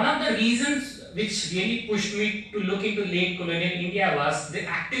 One of the reasons which really pushed me to look into late colonial India was the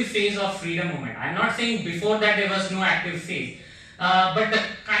active phase of freedom movement. I am not saying before that there was no active phase, but the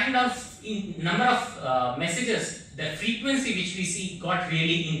kind of number of messages, the frequency which we see got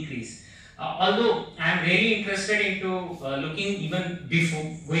really increased. Although I am really interested into looking even before,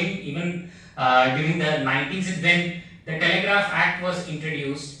 going even during the 19th when the Telegraph Act was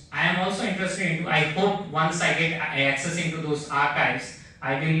introduced. I am also interested into, I hope once I get access into those archives,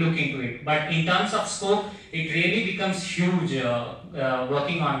 I will look into it. But in terms of scope, it really becomes huge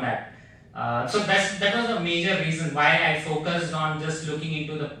working on that. So that was a major reason why I focused on just looking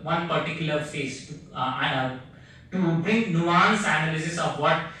into the one particular phase to bring nuanced analysis of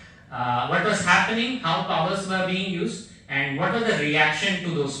what was happening, how powers were being used, and what was the reaction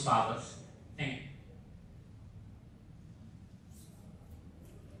to those powers. Thank you.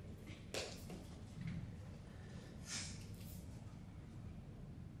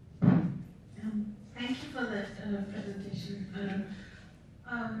 Thank you for that presentation, Arun.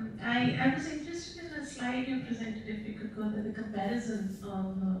 I was interested in a slide you presented, if you could go to the comparison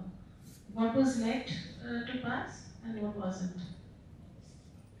of what was let to pass and what wasn't.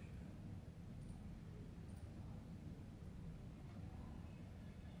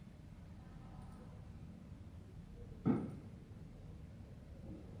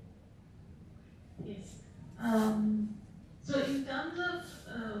 Yes. So in terms of,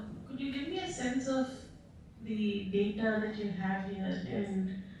 could you give me a sense of the data that you have here, Yes.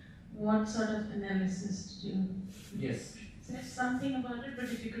 and what sort of analysis did you? Yes. Say something about it, but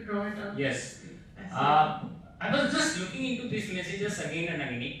if you could draw it out. Yes. Fascinating. I was just looking into these messages again and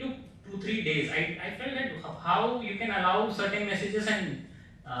again. It took 2-3 days. I felt that how you can allow certain messages and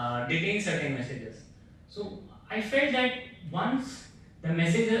detain certain messages. So I felt that once the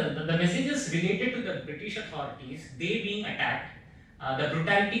messages related to the British authorities, they being attacked, the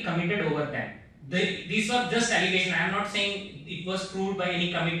brutality committed over them. These were just allegations. I am not saying it was proved by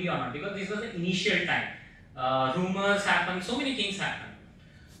any committee or not, because this was the initial time. Rumors happened, so many things happened.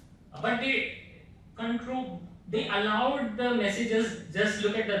 But they allowed the messages. Just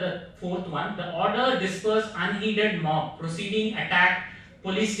look at the fourth one. The order disperse unheeded mob, proceeding attack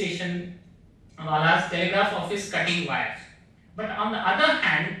police station, Wala's telegraph office, cutting wires. But on the other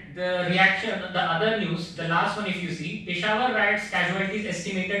hand, the reaction, the other news, the last one if you see, Peshawar riots casualties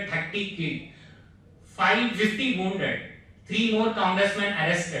estimated 30 killed, 550 wounded, 3 more congressmen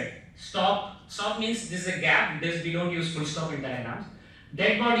arrested. Stop means this is a gap, we don't use full stop in telegrams.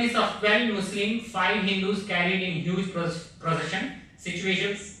 Dead bodies of 12 Muslims, 5 Hindus carried in huge procession.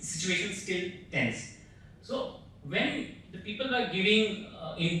 Situation still tense. So when the people were giving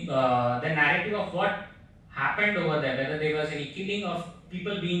the narrative of what happened over there, whether there was any killing of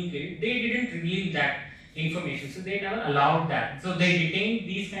people being killed, they didn't reveal that information. So they never allowed that. So they detained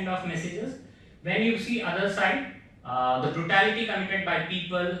these kind of messages. When you see other side, the brutality committed by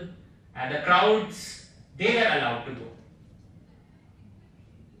people, the crowds, they were allowed to go.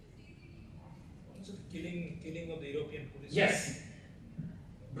 Also the killing of the European police. Yes.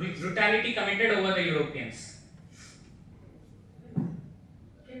 Brutality committed over the Europeans.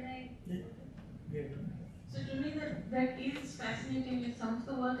 Can I? Yeah. So to me that is fascinating. Some of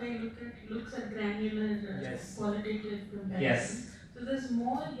the work I look at looks at granular Yes. qualitative comparison. Yes. So there's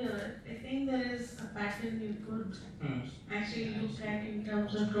more here. I think there is a pattern you could actually look at in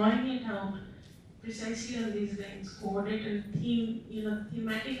terms of drawing it out precisely on these lines. Coordinate and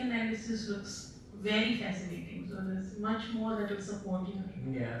thematic analysis looks very fascinating. So there's much more that will support you.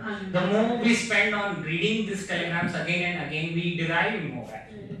 Yeah. The more we spend on reading these telegrams again and again, we derive more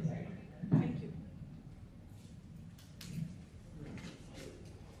actually. Thank you.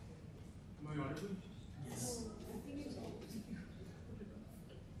 Am I audible? Yes.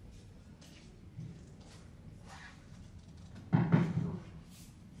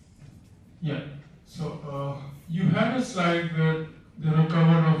 Yeah, so you had a slide where there are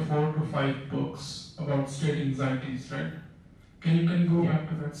cover of 4 to 5 books about state anxieties, right? Can you go back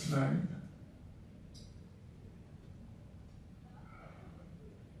to that slide?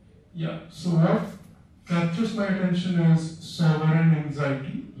 Yeah, so what captures my attention is sovereign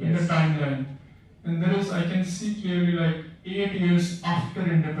anxiety in a Yes. timeline. And there is, I can see clearly like 8 years after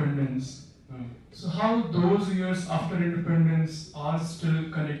independence. So how those years after independence are still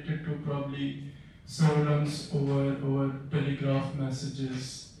connected to probably surveillance over telegraph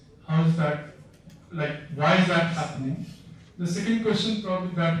messages? How is that, like, why is that happening? The second question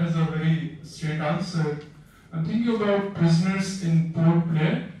probably that has a very straight answer. I'm thinking about prisoners in Port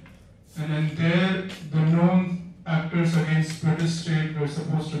Blair, and then there the known actors against British state were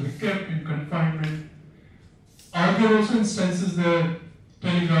supposed to be kept in confinement. Are there also instances where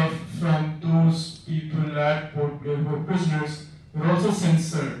telegraph from those people at Port Blair who were prisoners were also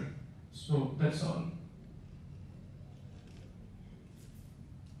censored? So that's all.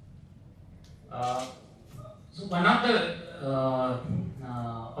 So one of the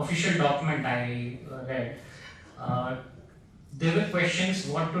official document I read, there were questions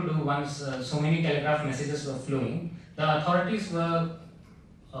what to do once so many telegraph messages were flowing. The authorities were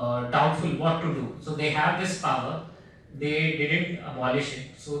doubtful what to do. So they have this power, they didn't abolish it.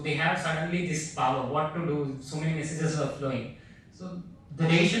 So they have suddenly this power, what to do, so many messages were flowing. So the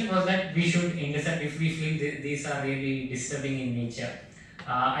decision was that we should intercept if we feel these are really disturbing in nature.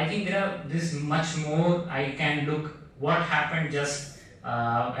 I think there's much more I can look what happened just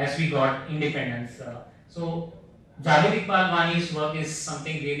as we got independence. So Javed Iqbal Wani's work is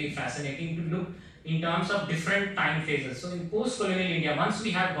something really fascinating to look in terms of different time phases. So in post-colonial India, once we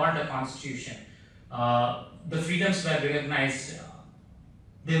have got the constitution, the freedoms were recognized,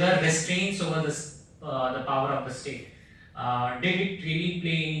 there were restraints over the power of the state. Did it really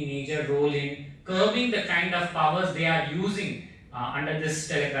play any major role in curbing the kind of powers they are using under this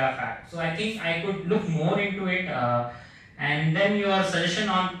Telegraph Act? So I think I could look more into it. And then your suggestion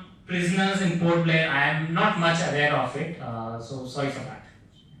on prisoners in Port Blair, I am not much aware of it, so sorry for that.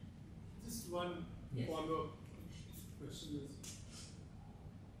 Just one follow-up question is.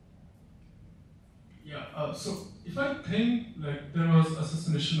 Yeah, so if I think like there was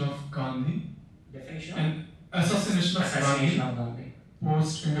assassination of Gandhi, Definition? and assassination of Gandhi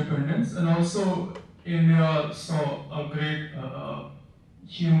post-independence, and also India saw a great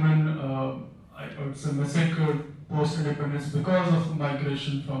human, I would say, massacre post-independence because of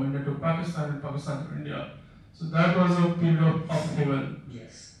migration from India to Pakistan and Pakistan to India. So that was a period of upheaval.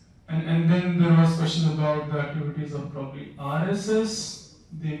 Yes. And then there was question about the activities of probably RSS.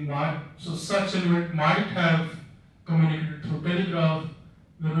 They might, so such element might have communicated through telegraph.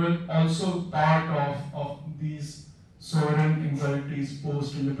 They were also part of these sovereign anxieties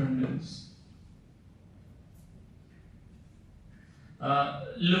post-independence.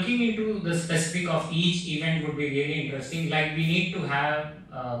 Looking into the specific of each event would be really interesting. Like we need to have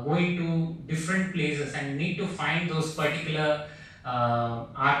go into different places and need to find those particular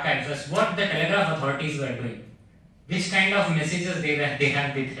archives as what the telegraph authorities were doing, which kind of messages they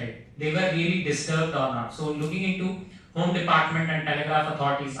have withheld, they were really disturbed or not. So looking into Home Department and Telegraph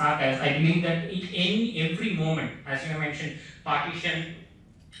Authorities archives, I believe that in every moment, as you have mentioned, partition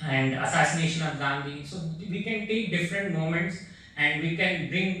and assassination of Gandhi, so we can take different moments and we can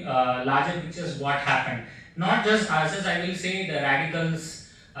bring larger pictures what happened. Not just us, as I will say, the radicals,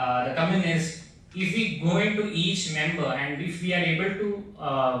 the communists. If we go into each member and if we are able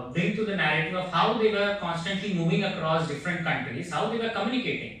to bring to the narrative of how they were constantly moving across different countries, how they were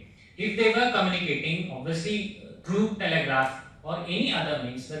communicating. If they were communicating, obviously through telegraph or any other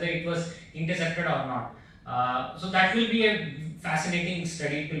means, whether it was intercepted or not. So that will be a fascinating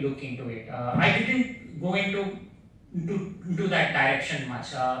study to look into it. I didn't go into that direction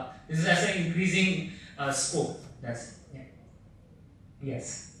much. This is as an increasing scope. That's yeah.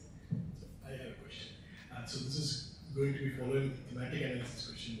 Yes. I have a question. So this is going to be following the thematic analysis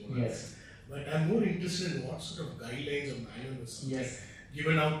question more. Yes. But I'm more interested in what sort of guidelines or manual or something Yes.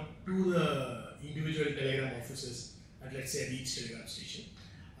 given out to the individual telegram offices at, let's say, at each telegram station.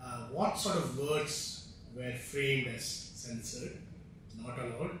 What sort of words were framed as censored, not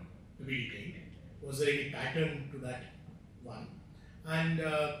allowed to be detained? Was there any pattern to that one? And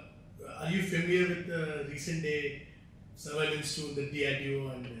are you familiar with the recent day surveillance tool that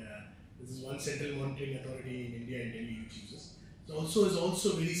DRDO and this is one central monitoring authority in India and Delhi which uses? So also is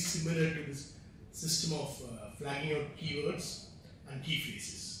also very similar to this system of flagging out keywords and key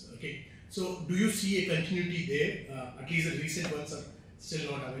phrases. Okay, so do you see a continuity there? At least the recent ones are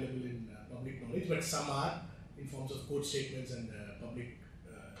still not available in public knowledge, but some are in forms of court statements and public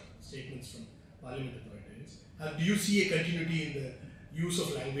statements from parliament authorities. Do you see a continuity in the use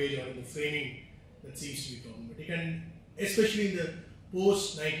of language or in the framing that seems to be problematic? And especially in the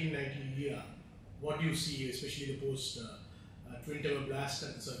post-1990 era, what do you see, especially the post-Twin Tower blast,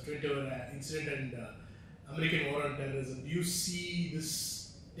 Twin Tower incident and American war on terrorism? Do you see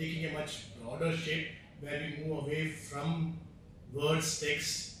this taking a much broader shape where we move away from words,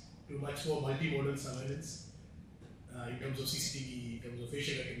 text to much more multimodal surveillance in terms of CCTV, in terms of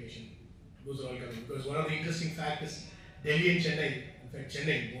facial recognition? Those are all coming. Because one of the interesting facts is Delhi and Chennai, in fact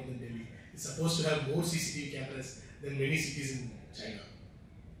Chennai more than Delhi, is supposed to have more CCTV cameras than many cities in China.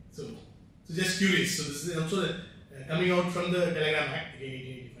 So just curious. So this is also coming out from the Telegram Act, again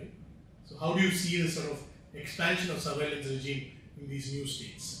 1885. So how do you see the sort of expansion of surveillance regime in these new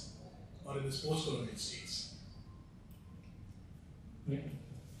states or in this post-colonial states? Yeah.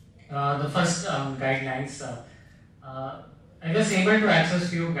 The first guidelines. I was able to access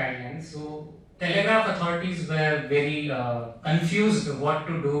few guidelines. So telegraph authorities were very confused what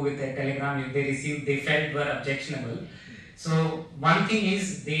to do with a telegram if they received, they felt were objectionable. So one thing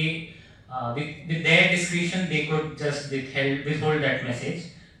is they, with their discretion, they could just withhold that message.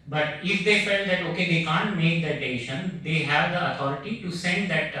 But if they felt that okay, they can't make that decision, they have the authority to send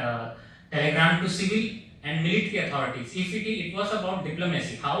that telegram to civil and military authorities. If it was about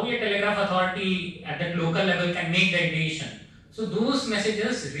diplomacy, how a telegraph authority at that local level can make that decision. So those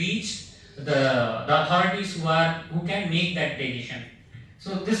messages reached the authorities who can make that decision.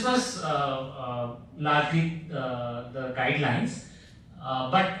 So this was largely the guidelines,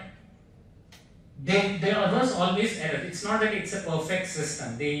 but there was always error. It's not that it's a perfect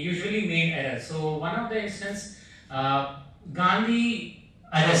system. They usually made errors. So one of the instances, Gandhi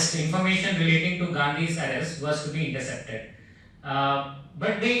arrest, information relating to Gandhi's arrest was to be intercepted.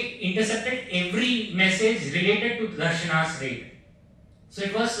 But they intercepted every message related to Darshana's raid. So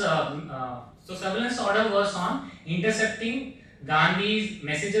it was, so surveillance order was on intercepting Gandhi's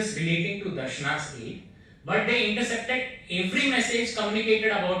messages relating to Darshana's aid, but they intercepted every message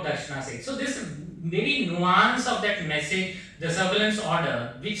communicated about Darshana's aid. So this very nuance of that message, the surveillance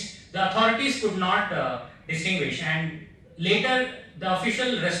order, which the authorities could not distinguish, and later the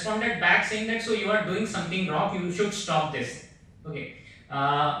official responded back saying that, so you are doing something wrong, you should stop this. Okay.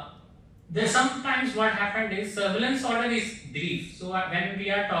 There sometimes what happened is surveillance order is brief. So when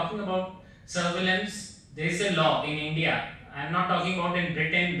we are talking about surveillance, there is a law in India. I am not talking about in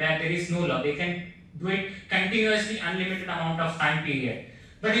Britain where there is no law. They can do it continuously, unlimited amount of time period.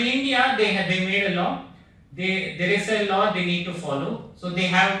 But in India, they made a law. There is a law they need to follow. So they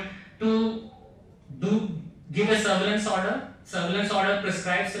have to give a surveillance order. Surveillance order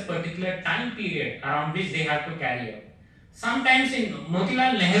prescribes a particular time period around which they have to carry out. Sometimes in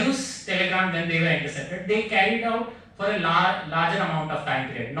Motilal Nehru's telegram, when they were intercepted, they carried out for a larger amount of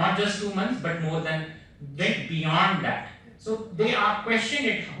time period, not just 2 months, but more than, went beyond that. So they are questioned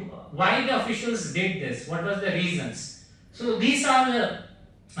it, why the officials did this, what was the reasons. So these are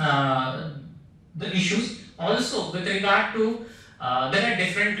the issues. Also with regard to, there are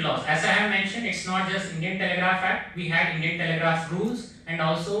different laws. As I have mentioned, it's not just Indian Telegraph Act, we had Indian Telegraph rules and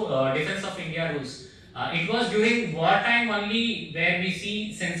also Defense of India rules. It was during wartime only where we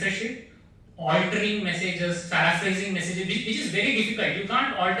see censorship, altering messages, paraphrasing messages, which is very difficult. You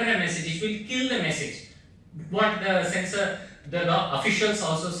can't alter a message, it will kill the message. What the officials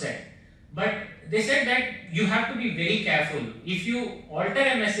also said. But they said that you have to be very careful. If you alter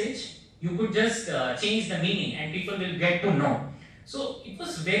a message, you could just change the meaning and people will get to know. So it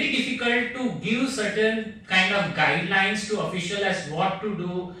was very difficult to give certain kind of guidelines to officials as what to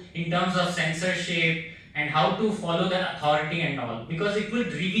do in terms of censorship and how to follow the authority and all, because it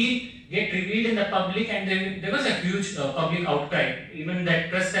would get revealed in the public, and there was a huge public outcry, even that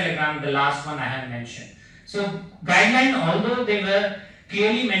press telegram, the last one I have mentioned. So guideline, although they were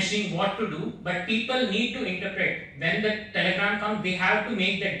clearly mentioning what to do, but people need to interpret. When the telegram comes, they have to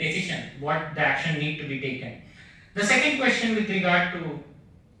make that decision, what the action need to be taken. The second question with regard to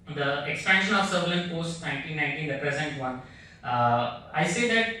the expansion of surveillance post 1919, the present one, I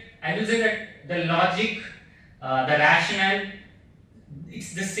will say that the logic, the rationale,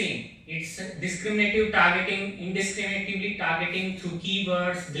 it's the same. It's discriminative targeting, indiscriminatively targeting through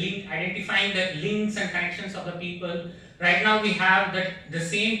keywords, identifying the links and connections of the people. Right now we have the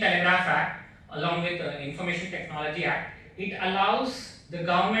same Telegraph Act along with the Information Technology Act. It allows the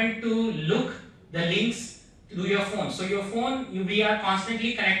government to look the links through your phone. So your phone, we are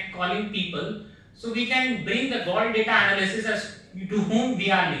constantly calling people. So we can bring the gold data analysis as to whom we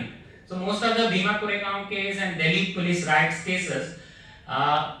are linked. So most of the Bhima Koregaon case and Delhi police riots cases,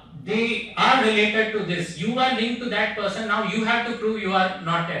 they are related to this. You are linked to that person, now you have to prove you are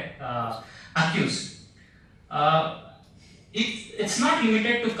not accused. It's not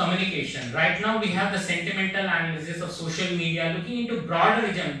limited to communication. Right now we have the sentimental analysis of social media looking into broader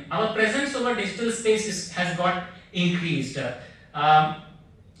region. Our presence over digital space has got increased. The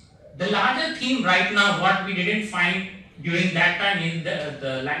larger theme right now, what we didn't find during that time, is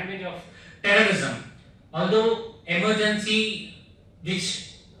the language of terrorism. Although emergency,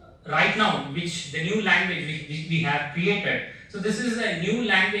 which right now, which the new language which we have created. So this is a new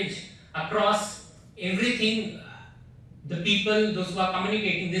language across everything. The people, those who are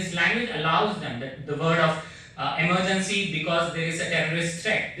communicating, this language allows them the word of emergency because there is a terrorist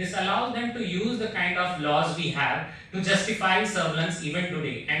threat. This allows them to use the kind of laws we have to justify surveillance even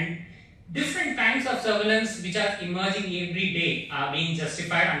today. And different kinds of surveillance which are emerging every day are being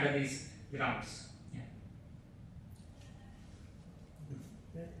justified under these grounds.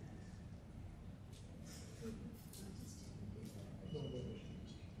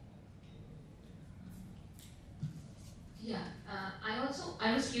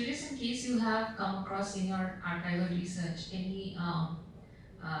 I was curious, in case you have come across in your archival research any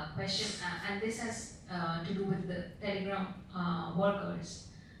question, and this has to do with the telegram workers.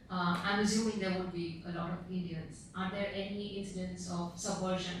 I'm assuming there would be a lot of Indians. Are there any incidents of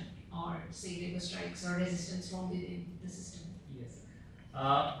subversion or, say, labor strikes or resistance from within the system? Yes.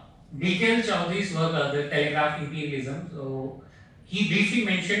 Nikhil Chaudhary's work, the telegraph imperialism. So he briefly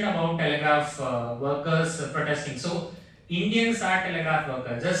mentioned about telegraph workers protesting. So Indians are telegraph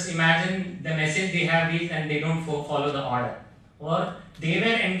workers. Just imagine the message they have reached and they don't follow the order. Or they were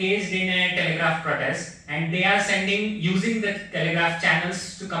engaged in a telegraph protest and they are using the telegraph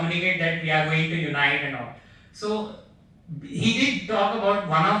channels to communicate that we are going to unite and all. So he did talk about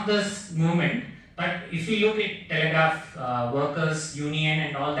one of this movement, but if you look at telegraph workers union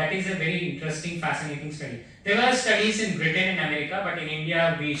and all, that is a very interesting, fascinating study. There were studies in Britain and America, but in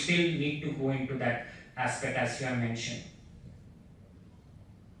India we still need to go into that aspect as you have mentioned.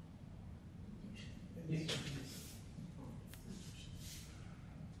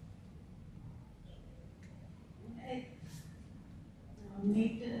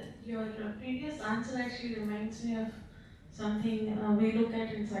 Nate, your previous answer actually reminds me of something we look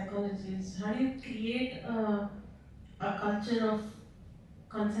at in psychology. Is how do you create a culture of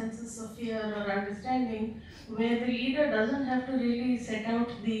consensus of fear or understanding where the leader doesn't have to really set out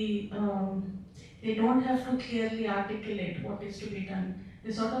the, they don't have to clearly articulate what is to be done.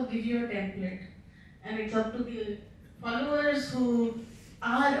 They sort of give you a template, and it's up to the followers who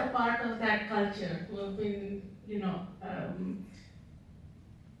are a part of that culture, who have been,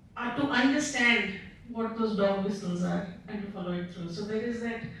 are to understand what those dog whistles are and to follow it through. So there is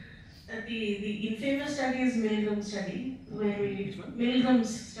that, the infamous study is Milgram's study, where we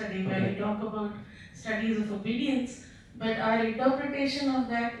talk about studies of obedience, but our interpretation of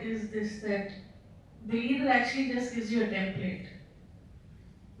that is this, that the leader actually just gives you a template.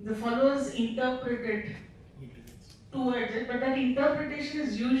 The followers interpret it towards it, but that interpretation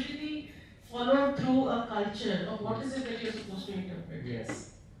is usually followed through a culture of what is it that you're supposed to interpret. Yes.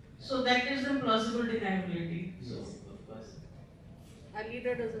 So that gives them plausible deniability. So, of course, our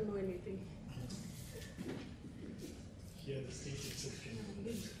leader doesn't know anything. Here the state itself can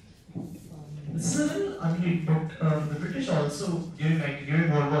This is a little ugly, but the British also, during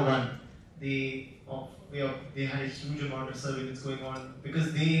World War I, they had a huge amount of surveillance going on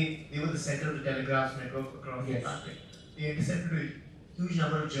because they were the center of the telegraph network across the Atlantic. They intercepted a huge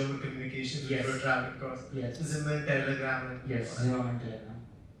number of German communications which were traveling across. The Zimmer telegram. Zimmer telegram.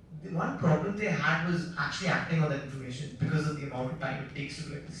 The one problem they had was actually acting on that information because of the amount of time it takes to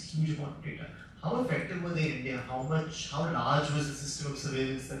collect this huge amount of data. How effective were they in India? How large was the system of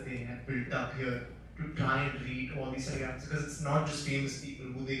surveillance that they had built up here to try and read all these telegrams? Because it's not just famous people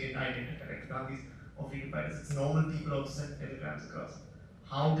who they can identify, like Gandhi's or freedom fighters. It's normal people also send telegrams across.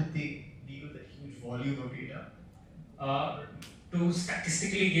 How did they deal with that huge volume of data? To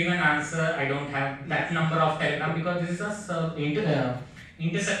statistically give an answer, I don't have that number of telegrams because this is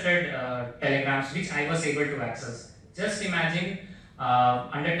intercepted telegrams which I was able to access. Just imagine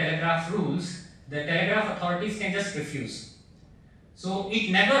under telegraph rules, the telegraph authorities can just refuse. So it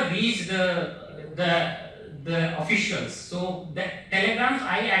never reached the officials. So the telegrams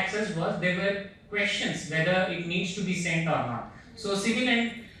I accessed there were questions whether it needs to be sent or not. So civil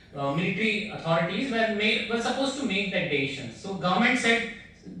and military authorities were supposed to make that decision. So government said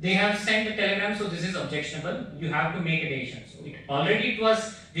they have sent a telegram, so this is objectionable. You have to make a decision. So it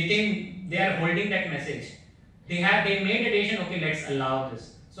was within. They are holding that message. They made a decision. Okay, let's allow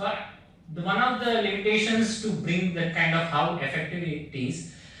this. So one of the limitations to bring that kind of how effective it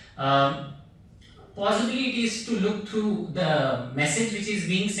is, possibly it is to look through the message which is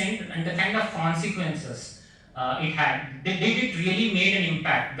being sent and the kind of consequences it had. Did it really made an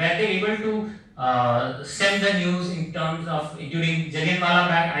impact? Were they able to send the news in terms of during Jallianwala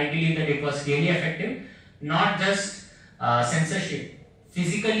Bagh? I believe that it was really effective. Not just censorship,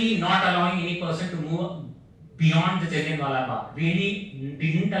 physically not allowing any person to move beyond the Jallianwala Bagh. Really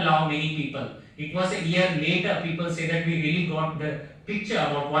didn't allow many people. It was a year later people say that we really got the picture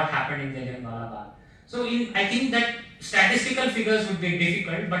about what happened in Jallianwala Bagh. So I think that statistical figures would be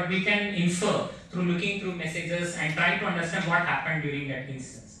difficult, but we can infer through looking through messages and try to understand what happened during that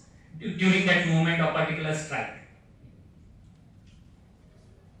instance, during that moment or particular strike.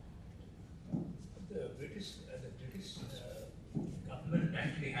 The British government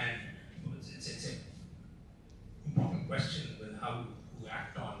actually had, it's an important question with how to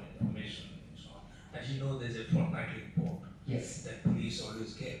act on information and so on. As you know, there's a fortnightly report that police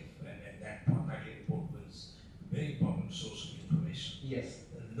always give, and that fortnightly report was a very important source of information. Yes.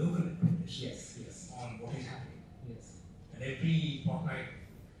 Local information yes. on what is happening. Yes. And every fortnight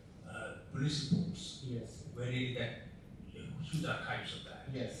police reports. Yes. Where really that huge archives of that.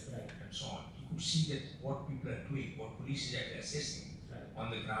 Yes, right. And so on. You could see that what people are doing, what police is actually assessing on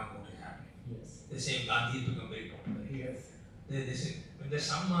the ground, what is happening. Yes. The same Gandhi has become very popular. Yes. They say, there's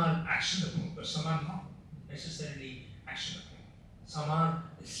some are actionable, but some are not necessarily actionable. Some are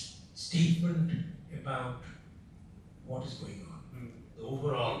a statement about what is going on. The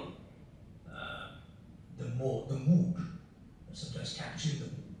overall, the mood, sometimes capturing the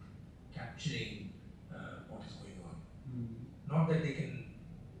mood, capturing what is going on. Not that they can,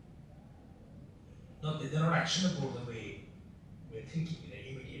 they're not actionable the way we're thinking in an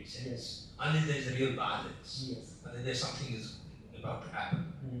immediate sense. Yes. Unless there's a real violence. Yes. Unless there's something is about to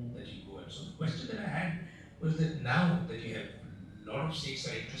happen that you go and so the question that I had was that now that you have a lot of states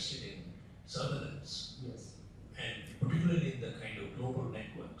are interested in surveillance, yes, and particularly in the kind of global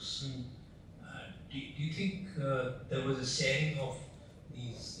networks, do you think there was a sharing of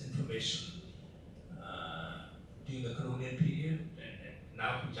these information during the colonial period, and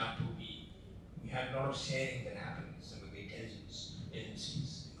now, for example, we have a lot of sharing that happens among the intelligence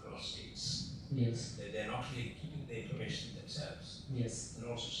agencies across states. Yes. They're not really keeping the information themselves. Yes. And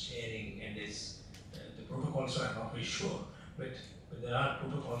also sharing, and there's the protocols, so I'm not very sure, but there are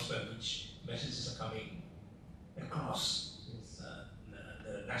protocols by which messages are coming across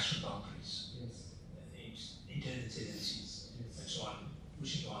the national boundaries, intelligence agencies, and so on,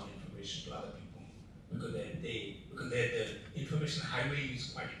 pushing on information to other people, because the information highway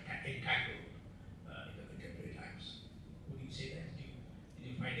is quite entangled in the contemporary times. Would you say that? Did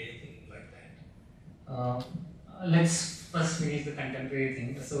you find anything like that? Let's first finish the contemporary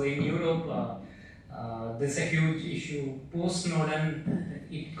thing. So in Europe, there's a huge issue. Post-Snowden,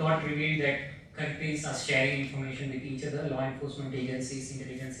 it got revealed that countries are sharing information with each other, law enforcement agencies,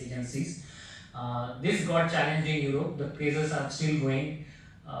 intelligence agencies. This got challenged in Europe. The cases are still going.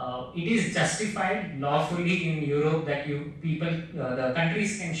 It is justified lawfully in Europe that the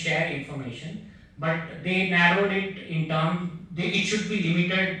countries can share information, but they narrowed it in terms. It should be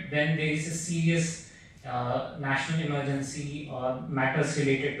limited when there is a serious national emergency or matters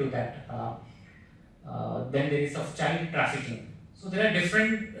related to that. Then there is of child trafficking. So there are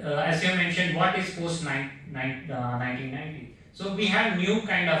different, as you have mentioned, what is post 1990. So we have new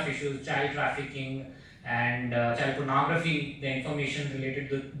kind of issues, child trafficking and child pornography, the information related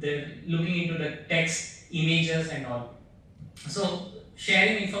to looking into the text, images and all. So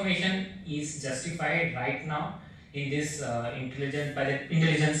sharing information is justified right now in this by the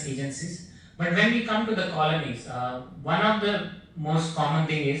intelligence agencies. But when we come to the colonies, one of the most common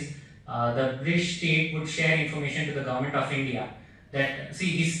thing is the British state would share information to the government of India that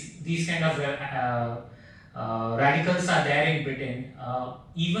these kind of radicals are there in Britain.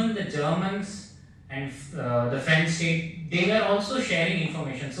 Even the Germans and the French state, they were also sharing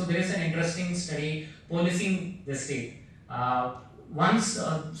information. So there is an interesting study policing the state. So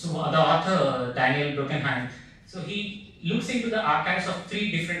the author Daniel Bruckenheim, so he looks into the archives of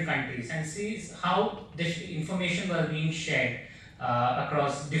 3 different countries and sees how this information was being shared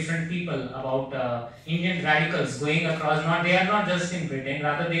across different people about Indian radicals going across. They are not just in Britain,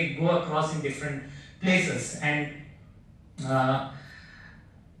 rather they go across in different places, and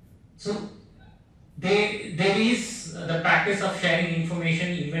so there is the practice of sharing information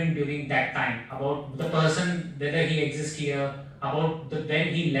even during that time about the person, whether he exists here, about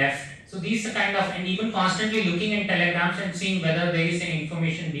when he left. So these are kind of, and even constantly looking at telegrams and seeing whether there is any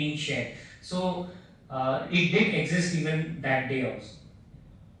information being shared. So it did exist even that day also.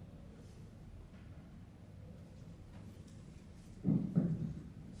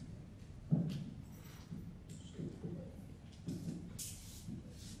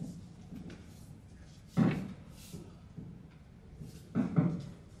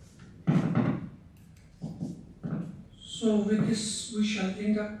 So with this, we shall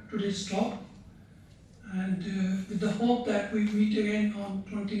end up today's talk, and with the hope that we meet again on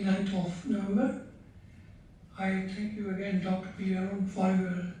 29th of November. I thank you again, Dr. P. Arun, for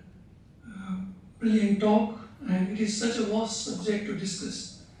your brilliant talk, and it is such a vast subject to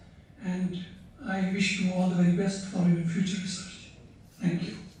discuss, and I wish you all the very best for your future research. Thank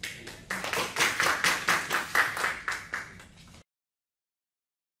you.